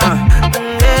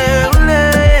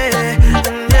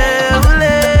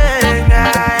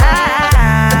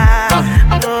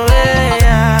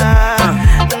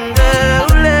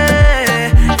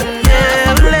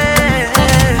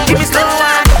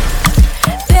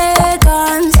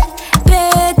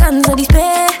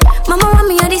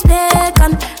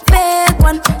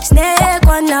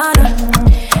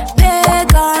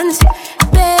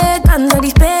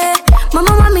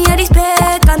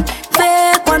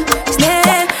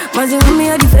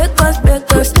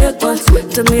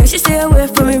 To me, I should stay away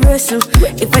from me, wrestle.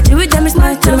 If I do with them, it's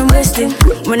my time I'm wasting.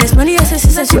 When it's money, yes,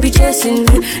 I should be chasing.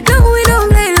 No, we don't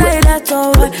play like that,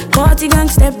 alright. Party gang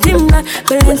stepped in like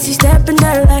Balenci stepping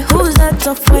there like who's that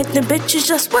tough fight? The bitches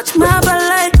just watch my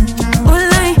ballet. One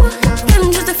line,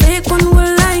 them just a fake one,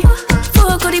 will lie.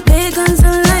 Fuck all the pagans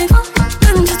alive.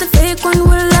 Them just a fake one, will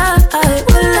lie,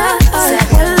 will lie,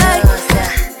 will lie.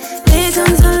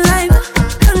 Pagans alive.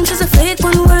 Them just a fake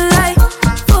one, will lie.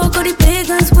 Fuck all the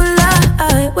pagans, will lie.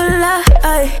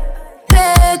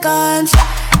 Pagans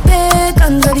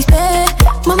are these fake.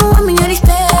 Mama want me, are these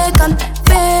pagan.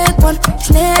 Fake one,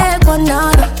 snake one,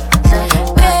 nada.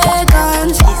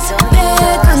 Pagans are these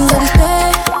fake.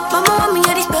 Mama want me,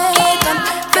 are these pagan.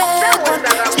 Fake one,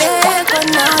 snake one,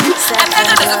 nada. I'm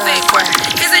pagan is a fake one.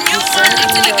 Cause a new one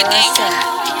needs to make a date.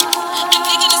 I'm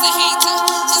pagan is a hater.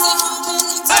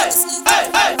 Hey.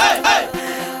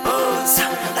 Oh, sa, I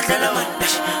tell her one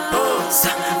dish. Oh, sa,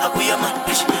 I be a man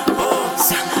dish. Oh,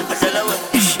 sa, I tell her one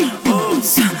dish. Oh,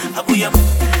 sa, I be a man.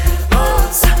 Oh,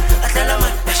 sa, I tell her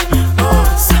one dish.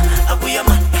 Oh, sa, I be a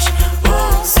man dish. Oh,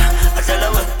 sa, I tell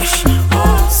her one dish.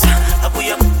 Oh, sa, I be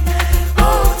a man.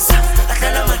 Oh, sa, I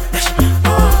tell her one dish.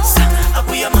 Oh, sa, I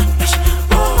be a man dish.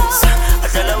 Oh, sa, I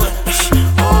tell her one dish.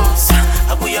 Oh, sa,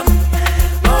 I be a man.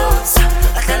 Oh, sa,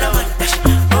 I tell her one dish.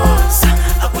 Oh, sa,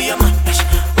 I be a man dish.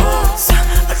 Oh, sa,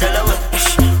 I tell her one dish.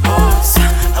 Oh, sa,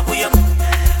 I be a man.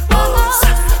 Oh, sa,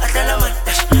 I tell her one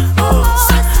dish. Oh,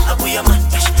 sa, I be a man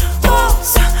dish. Oh,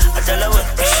 sa, I tell her one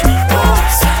dish. Oh,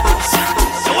 sa,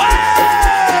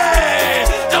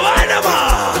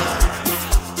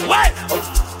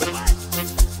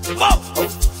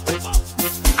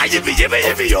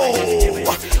 Yippee yo,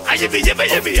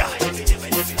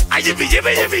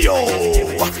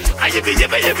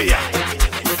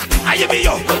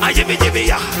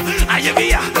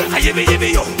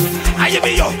 yippee yo,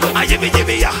 yippee yo,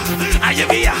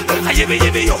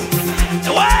 yo.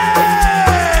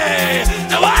 Why?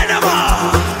 Why no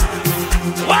more?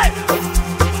 Why?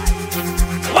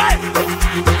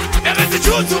 There is the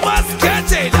truth to us, can't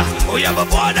tell. We have a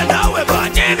border now, we're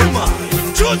born anymore.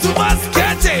 Truth to us,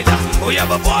 can't tell. We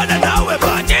have a border now, we're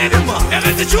born anymore. There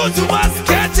is the truth to us,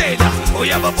 can't tell. We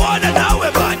have a border now,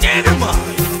 we're born anymore.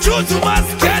 Truth to us,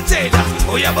 can't tell.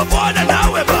 We have a border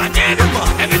now, we're born anymore.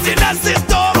 Everything that's in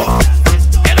store.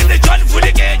 Everything done for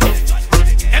the gate.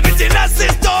 Everything that's in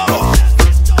store.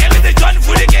 Everything done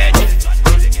for the gate.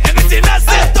 Everything that's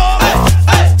in store.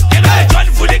 Everything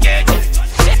done for the gate.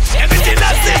 Everything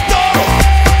that's in store.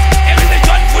 Everything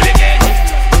done for the gate.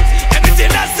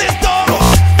 Everything that's in store.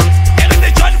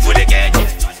 Everything done for the gate.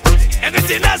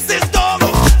 Everything that's in store.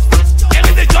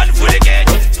 Everything done for the gate.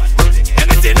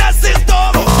 Everything that's in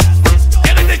store.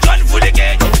 Everything done for the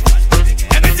gate.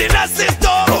 Everything that's in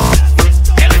store.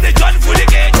 Everything done for the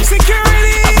gate.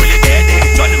 Security. I fully get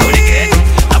it. Done for the gate.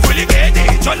 I fully get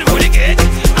it. Done for the gate.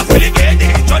 I fully get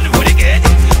it. Done for the gate.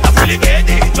 I fully get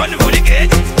it. Done for the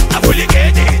gate. I fully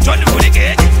get it. Done for the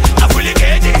gate. I fully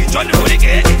get it. Done for the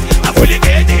gate. I fully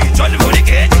get it. Done for the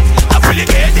gate. I fully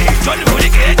get it. Done for the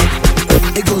gate.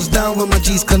 It goes down when my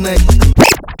G's connect.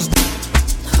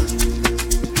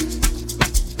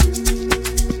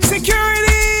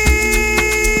 Security.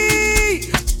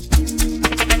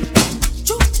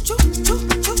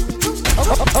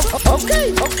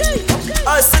 Okay.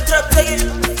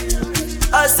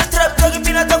 Se trap plagi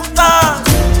pina toka.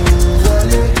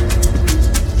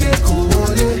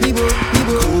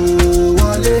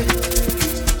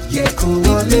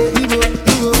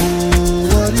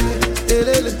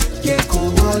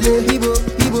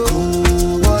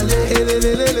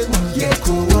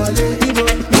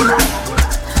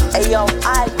 Hey yo,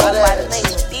 I go by the name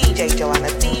of DJ Joanna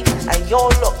D, and you're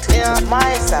locked into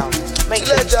my sound. Make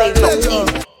sure you stay locked in.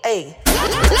 Hey.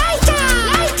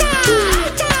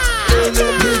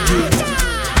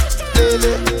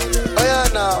 Oh yeah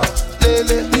now,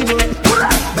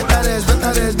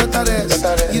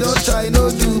 better. You don't try no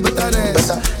do better.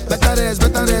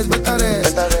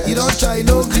 You don't try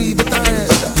no grieve better.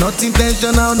 Not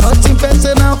intentional.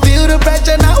 Feel the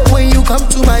pressure now when you come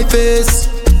to my face.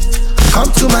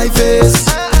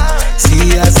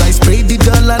 See as I spray the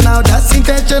dollar now, that's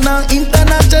intentional,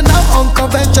 international,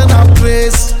 unconventional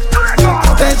grace.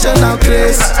 Conventional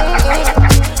grace.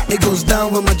 It goes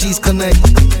down when my G's connect.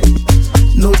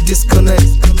 No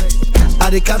disconnect. I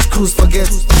the catch cruise forget.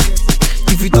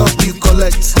 If you talk, you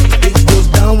collect. It goes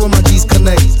down when my G's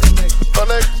connect.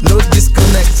 No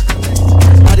disconnect.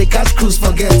 I the catch cruise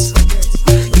forget.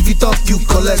 If you talk, you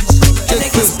collect.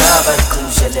 Check this.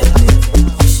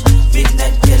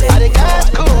 Midnight killing. I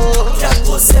got cool.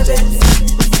 Jago 7.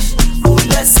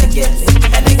 Ula Segele.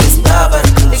 And it gets stubborn.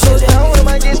 It goes down when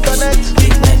my disconnect.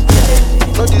 Midnight killing.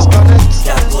 No disconnect.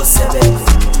 Jago 7.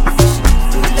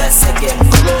 Ula Segele.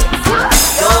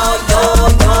 Yo.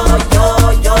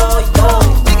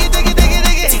 Diggy, diggy, diggy,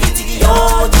 diggy. Diggy, diggy, yo.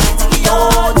 Diggy, diggy, yo.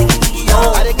 Diggy, diggy, yo.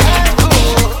 I got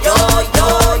cool. Yo.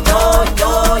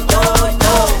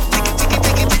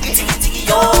 Diggy, diggy, diggy, diggy.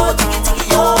 Yo. Diggy,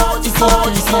 diggy, yo.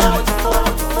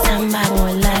 Sambang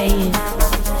lain,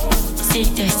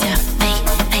 isinto sa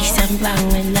ay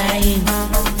sambang lain,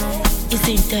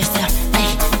 isinto sa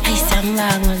ay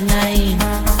sambang lain,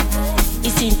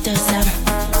 isinto sa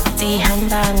si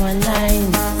hambang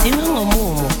lain, si mga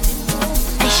mumu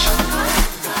ay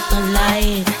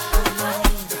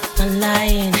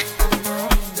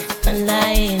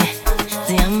lain,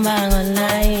 si hambang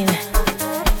lain.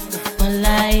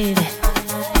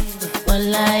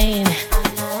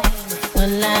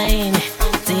 Online,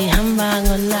 di hambang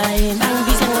online. Bang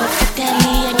bisa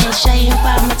ngokateli yang shine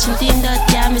pa machintindo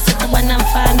tia misakaban ng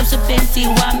fan sa pensi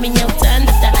wa minyaw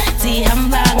tanda di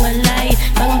hambang online.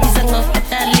 Bang bisa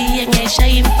ngokateli yang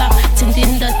shine pa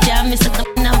machintindo tia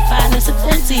misakaban ng fan sa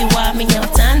pensi wa minyaw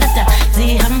tanda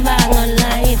di hambang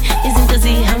online. Isn't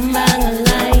di hambang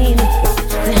online.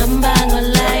 Di hambang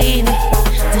online.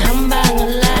 Di hambang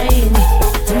online.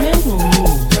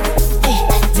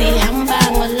 Di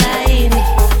hambang online.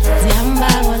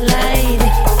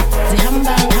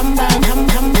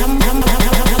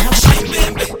 Shine,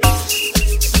 baby.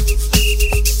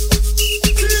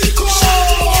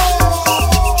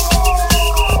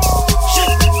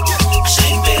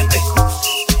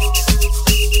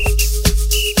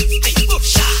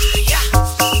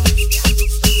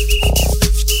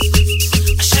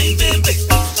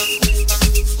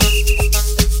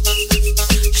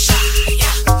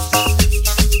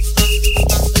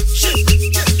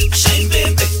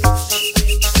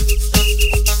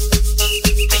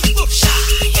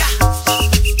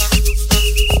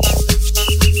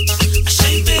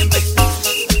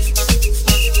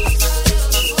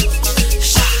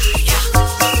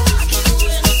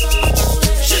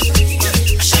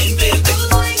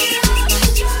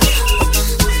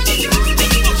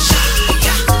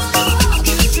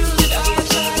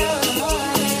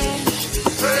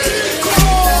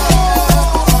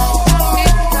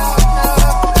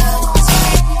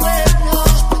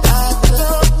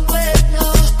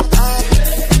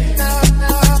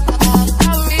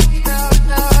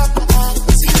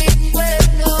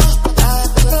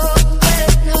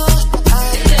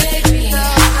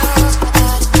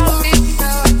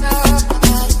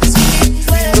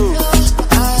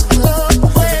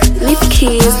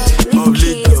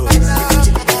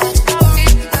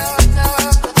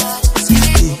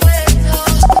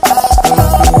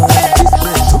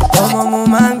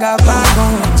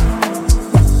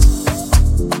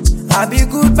 I be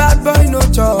good bad boy, no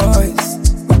choice.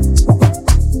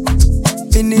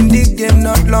 Been in the game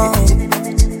not long.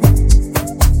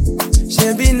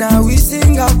 Shebi now we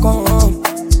sing a come.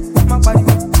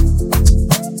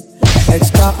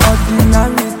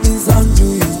 Extraordinary things I'm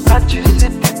doing.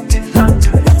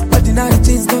 Ordinary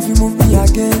things don't you move me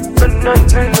again.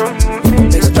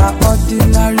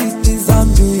 Extraordinary things I'm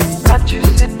doing.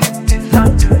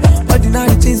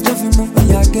 Ordinary things don't you move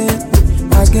me again.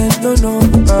 No.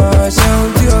 Ṣé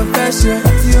ohun tí o fẹ́ ṣe,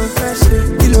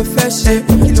 kí ló fẹ́ ṣe,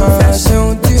 ṣé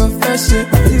ohun tí o fẹ́ ṣe,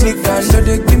 nìkan ló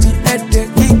dé kí mi ẹ̀dẹ̀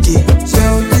kíkì. Ṣé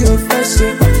ohun tí o fẹ́ ṣe,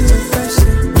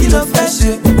 kí ló fẹ́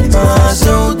ṣe, ṣé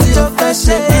ohun tí o fẹ́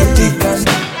ṣe, nìkan.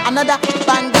 Another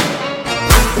banger.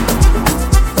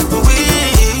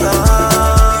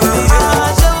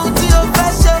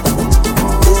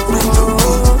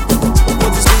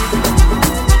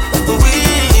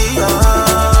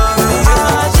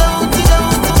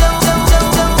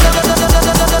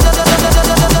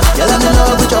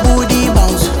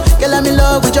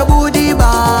 With your booty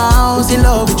bounce, in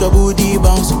love with your booty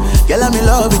bounce. Girl, I'm in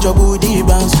love with your booty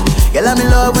bounce. Girl, I'm in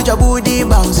love with your booty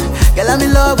bounce. Girl, I'm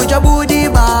in love with your booty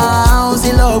bounce.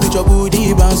 In love with your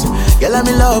booty bounce. Girl, I'm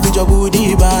in love with your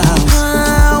booty bounce.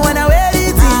 When I wear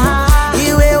it,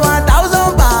 you weigh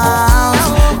 1,000 pounds.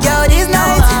 Girl, this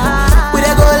night we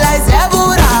dey go like 7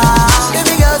 rounds.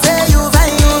 Baby girl, say you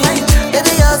fine.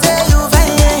 Baby girl, say you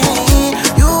fine.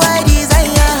 You are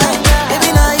designer. Baby,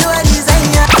 now you are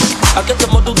designer. I get the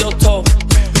model girl tall,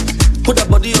 put that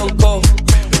body on call.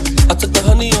 I took the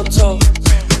honey on top,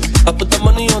 I put the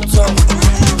money on top,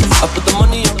 I put the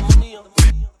money on.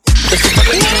 It's a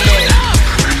fucking thing.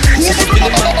 She's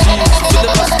feeling my jeans,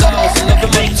 feeling my styles, and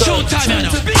loving my touch.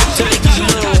 Taking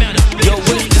over, your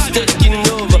waist is taking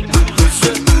over.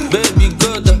 Baby,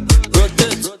 go down,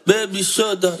 rotate, baby,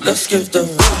 shoulder. Let's give them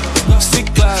see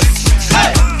class,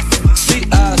 see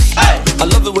ass. I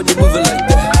love it when you move it like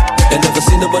that. I never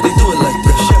seen nobody do it like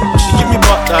that. She give me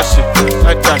fuck that shit,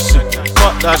 like that shit,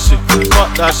 fuck that shit, fuck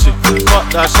that shit, fuck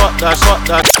that, fuck that, fuck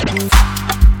that.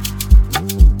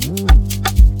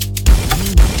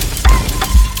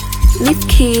 Lift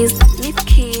keys.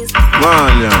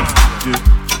 Man, yeah.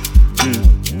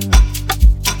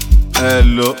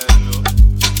 Hello.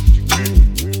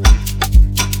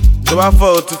 Tó bá fọ́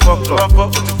o ti fọ́kọ̀, tó bá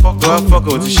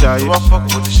fọ́kọ̀ o ti ṣayé,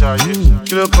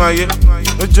 kí ló kan ayé,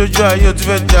 lójoojú ayé o ti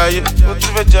fẹ́ jẹ ayé,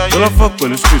 tó lọ́ fọ́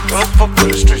pẹ̀lú street,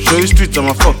 lórí street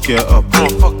ọmọ fuck ẹ up,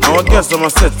 àwọn girls ọmọ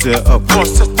set ẹ up,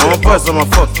 àwọn boys ọmọ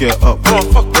fuck ẹ up, tó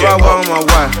bá wá ọmọ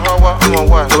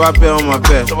wá, tó bá bẹ́ ọmọ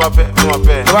bẹ́, tó bá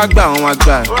gbà ọmọ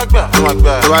gbà,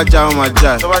 tó bá já ọmọ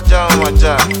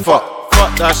já,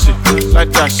 fuck that shit,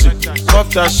 like that shit, fuck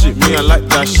that shit, me I like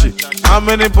that shit. How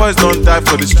many boys don't die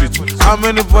for the street? How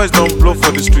many boys don't blow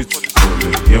for the street?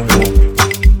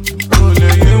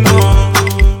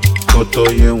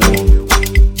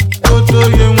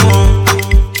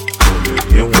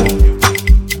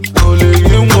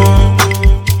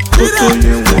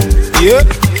 Yeah.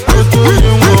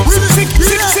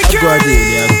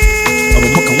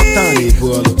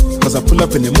 Cause I pull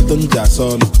up in the mountain jazz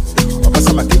on.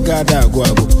 Pasa makigada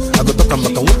agwago. I go talk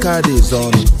about wukade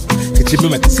zone. Kechibe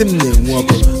makisimne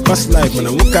mwoko. Fast life man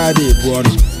wukade buono.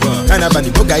 Kana bani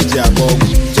boga ije abogo.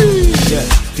 Yeah,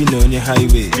 Fino on your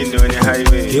highway.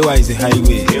 Here is the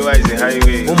highway.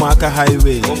 Umaka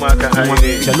highway.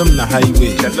 Shalom na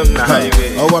highway.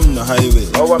 Owam na highway.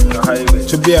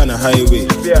 To be on a highway.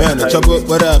 Man, the trouble,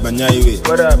 what up, and highway.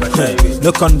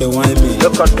 Look on the wine me.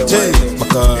 Jay,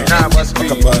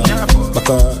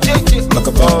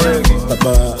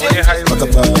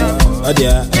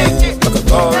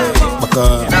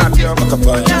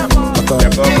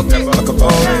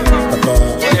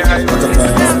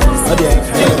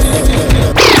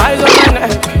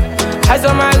 Eyes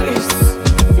on my wrist.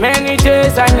 Many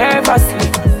days I never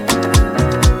sleep.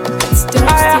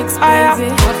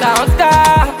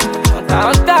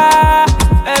 Hunter.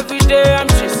 Every day I'm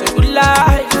chasing good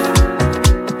life.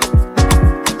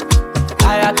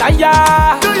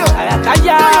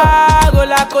 Tire,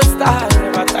 roller coaster,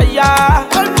 never tire.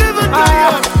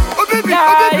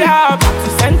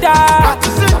 Back to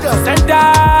sender.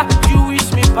 You wish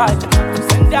me back to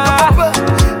sender.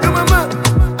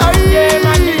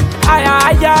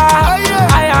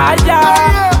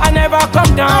 I never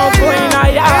come down going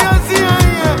higher.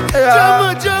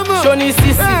 Shoni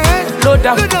Sisi, load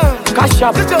up, cash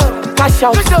up, cash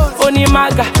out.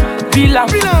 Onimaga, Bilam,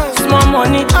 small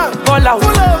money, ball out.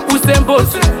 Usain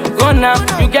Bolt, run now.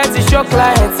 You get to your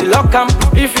clients, lock 'em.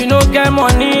 If you no get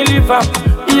money, leave 'em.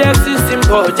 EFC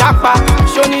symbol, Japa,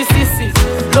 Shoni Sisi,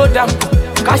 load up,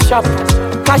 cash up,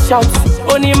 cash out.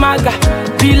 Oni maga,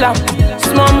 bill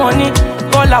small money,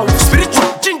 call out.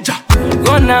 Spiritual ginger.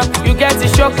 Go now, you get to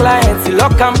show clients,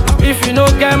 lock 'em. If you no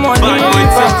get money,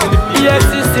 yes,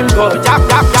 system go.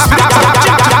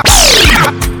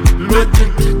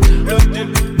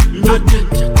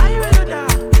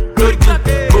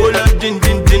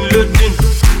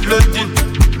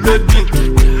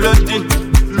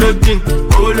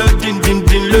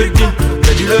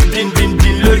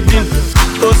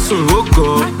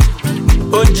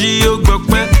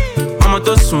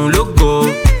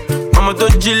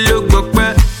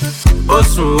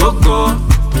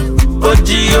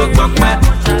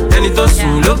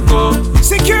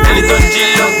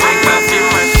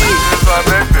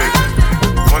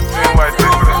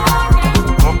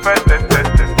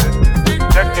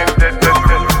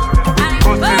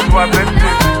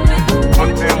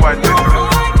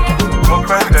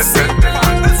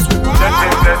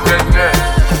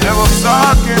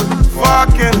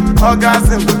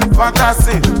 Orgasm,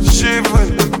 fantasy,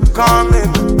 shivering, coming,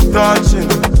 touching,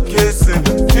 kissing.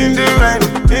 In the rain,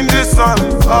 in the sun,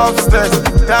 upstairs,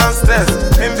 downstairs,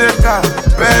 in the car,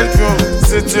 bedroom,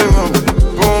 sitting room,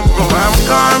 boom boom. I'm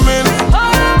coming,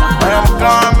 I am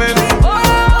coming,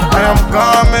 I am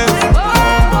coming,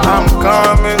 I'm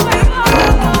coming,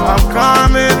 I'm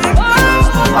coming,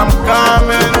 I'm coming, I'm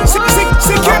coming,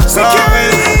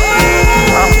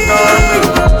 I'm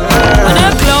coming.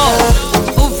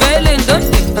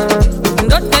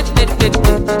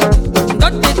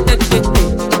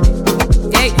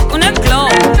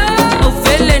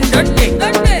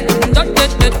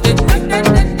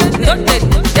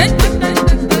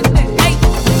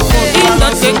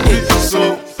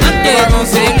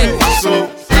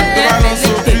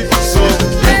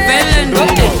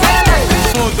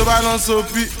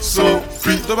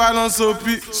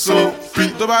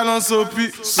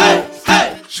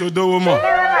 Show the woman.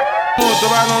 The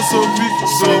balance so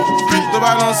big, the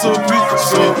balance so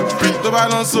big, the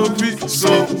balance so big,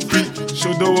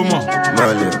 show the woman.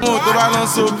 The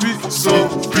balance so big,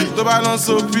 the balance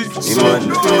so big,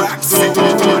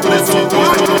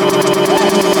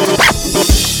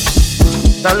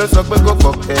 ta ló sọ pé kò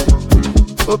kọ̀kẹ́,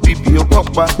 OPP ó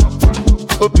pọ̀pá,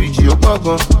 OPG ó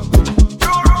pọ̀gàn.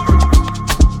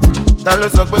 Ta ló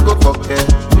sọ pé kò kọ̀kẹ́,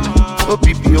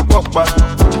 OPP ó pọ̀pá,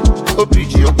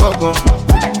 OPG ó pọ̀gàn.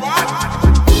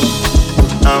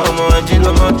 Àwọn ọmọ ají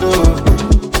ló mọ́tò,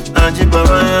 ají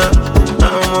bàbá yá,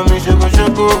 àwọn ọmọ mi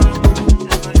ṣokoṣoko.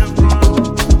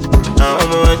 Àwọn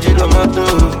ọmọ ají ló mọ́tò,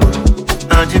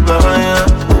 ají bàbá yá,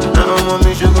 àwọn ọmọ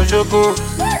mi ṣokoṣoko.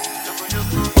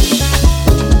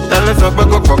 Ta ló sọ pé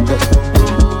kò kọ̀kẹ́,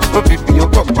 OPP ó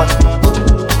pọ̀pá,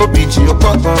 OPG ó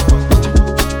pọ̀gàn.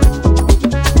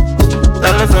 Ta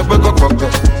ló sọ pé kò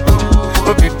kọ̀kẹ́,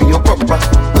 OPP ó pọ̀pá,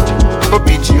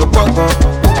 OPG ó pọ̀gàn.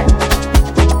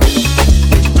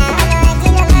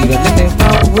 Ìrọ̀lẹ́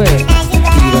máa ń wẹ̀,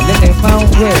 ìrọ̀lẹ́ máa ń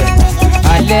wẹ̀,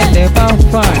 alẹ́ lẹ máa ń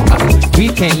fà,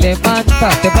 weekend lẹ máa ń tà,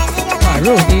 tẹ bá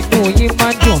pàrọ̀ nínú yín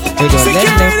máa ń dùn. Ìrọ̀lẹ́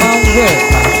lẹ máa ń wẹ̀,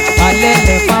 alẹ́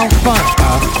lẹ máa ń fà,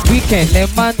 weekend lẹ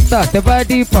máa ń tà, tẹ bá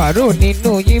di pàrọ̀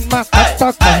nínú yín máa pátá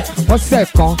kan, ọ̀sẹ̀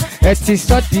kan, ẹ ti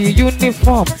sọ di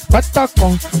uniform, pátá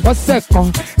kan, ọ̀sẹ̀ kan,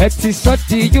 ẹ ti sọ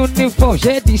di uniform,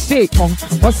 ṣé di ṣe kan,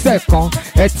 ọ̀sẹ̀ kan,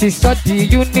 ẹ ti sọ di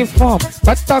uniform,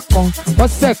 pátá kan,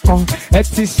 ọ̀sẹ̀ kan, ẹ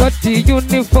ti sọ di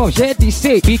uniform, ṣé di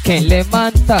ṣe weekend lẹ máa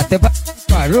ń tà, tẹ bá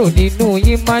pàrọ̀ nínú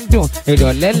yín máa ń dùn.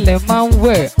 Ìrọ̀lẹ́ lẹ máa ń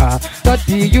wẹ̀, sọ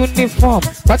di uniform,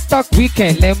 pátá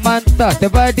weekend lẹ máa ń tà, tẹ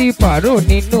bá di pàrọ̀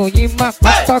nínú yín máa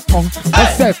pátá kan,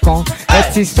 ọ̀sẹ̀ kan, ẹ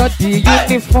ti sọ di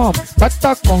uniform,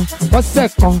 pátá kan, ọ̀sẹ̀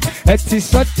kan, ẹ ti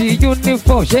sọ di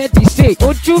uniform, ṣé di ṣe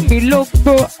ojú mi ló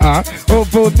gbó,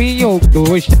 òbò mi yóò gbó,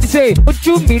 ṣé di ṣe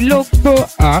ojú mi ló gbó,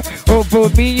 òbò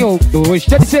mi yóò gbó,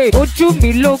 ṣé di ṣe ojú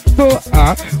mi ló gbó,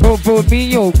 òbò mi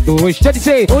yóò gbó, ṣé di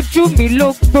ṣe ojú mi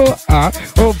ló gbó,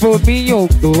 òbò mi yóò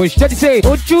gbó, ṣé di ṣe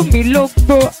ojú mi ló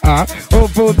gbó,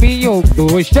 òbò mi yóò gbó,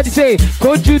 ṣé di ṣe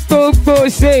kójú tó gbó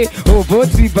ṣe òbò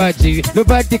ti bàjẹ́ ló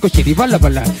bá dé kò ṣèdí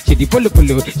bálabàlà ṣèdí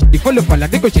bólobòlò ṣèdí fọlọfọlà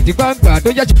ní kò ṣèdí gbàngbà tó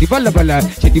yá ṣèdí bálabàlà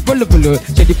ṣèdí bólobòlò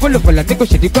ṣèdí fọlọfọlà ní kò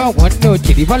ṣèdí gbàngbà náà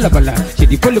ṣèdí bálabàlà ṣèdí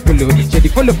bólobòlò ṣèdí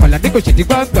fọlọfọlà ní kò ṣèdí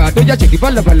gbàngbà tó yá ṣèdí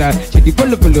bálabàlà ṣèdí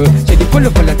bólobòlò ṣèdí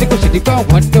fọlọfọlà ní kò ṣèdí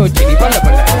gbàngbà náà ṣèdí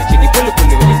bálabàlà ṣèdí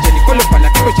bólobòlò ṣèdí fọlọfọlà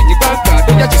ní kò ṣèdí gbàngbà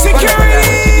tó yá ṣèdí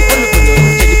bálabàlà ṣèdí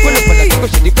bólobòlò ṣèdí fọlọfọlà ní kò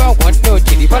ṣèdí gbàngbà náà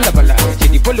ṣèdí bálabàlà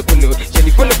ṣèdí bólobòlò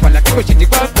ṣèdí fọlọfọlà ní kò ṣèdí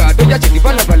gbàngbà tó yá ṣèdí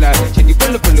bálabàlà ṣèdí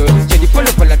bólobòlò ṣèdí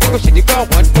fọlọfọlà ní kò ṣèdí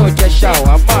gbàngbà náà jẹ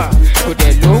ṣàwámà kò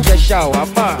dẹ̀ ló jẹ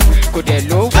ṣàwámà kò dẹ̀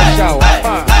ló wẹ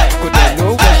ṣàwámà kò dẹ̀ ló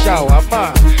wẹ ṣàwámà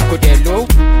kò dẹ̀ ló.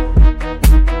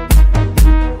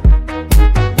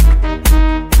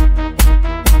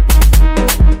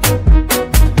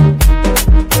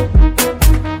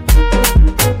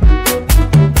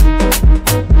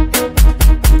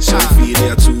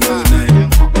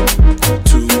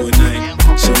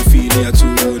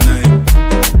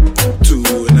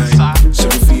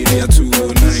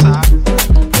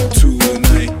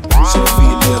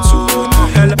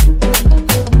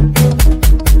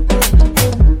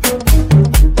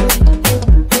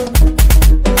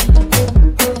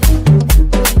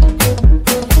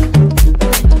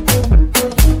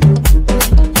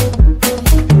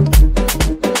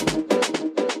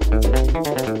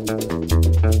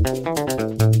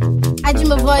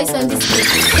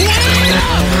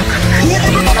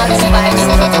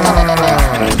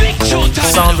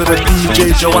 with a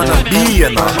DJ Joanna B, you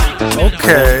know.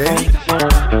 Okay.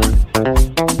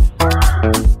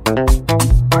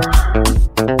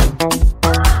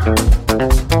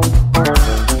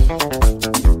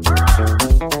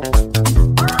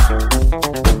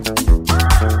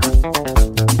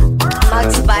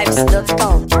 MaxVibes.com.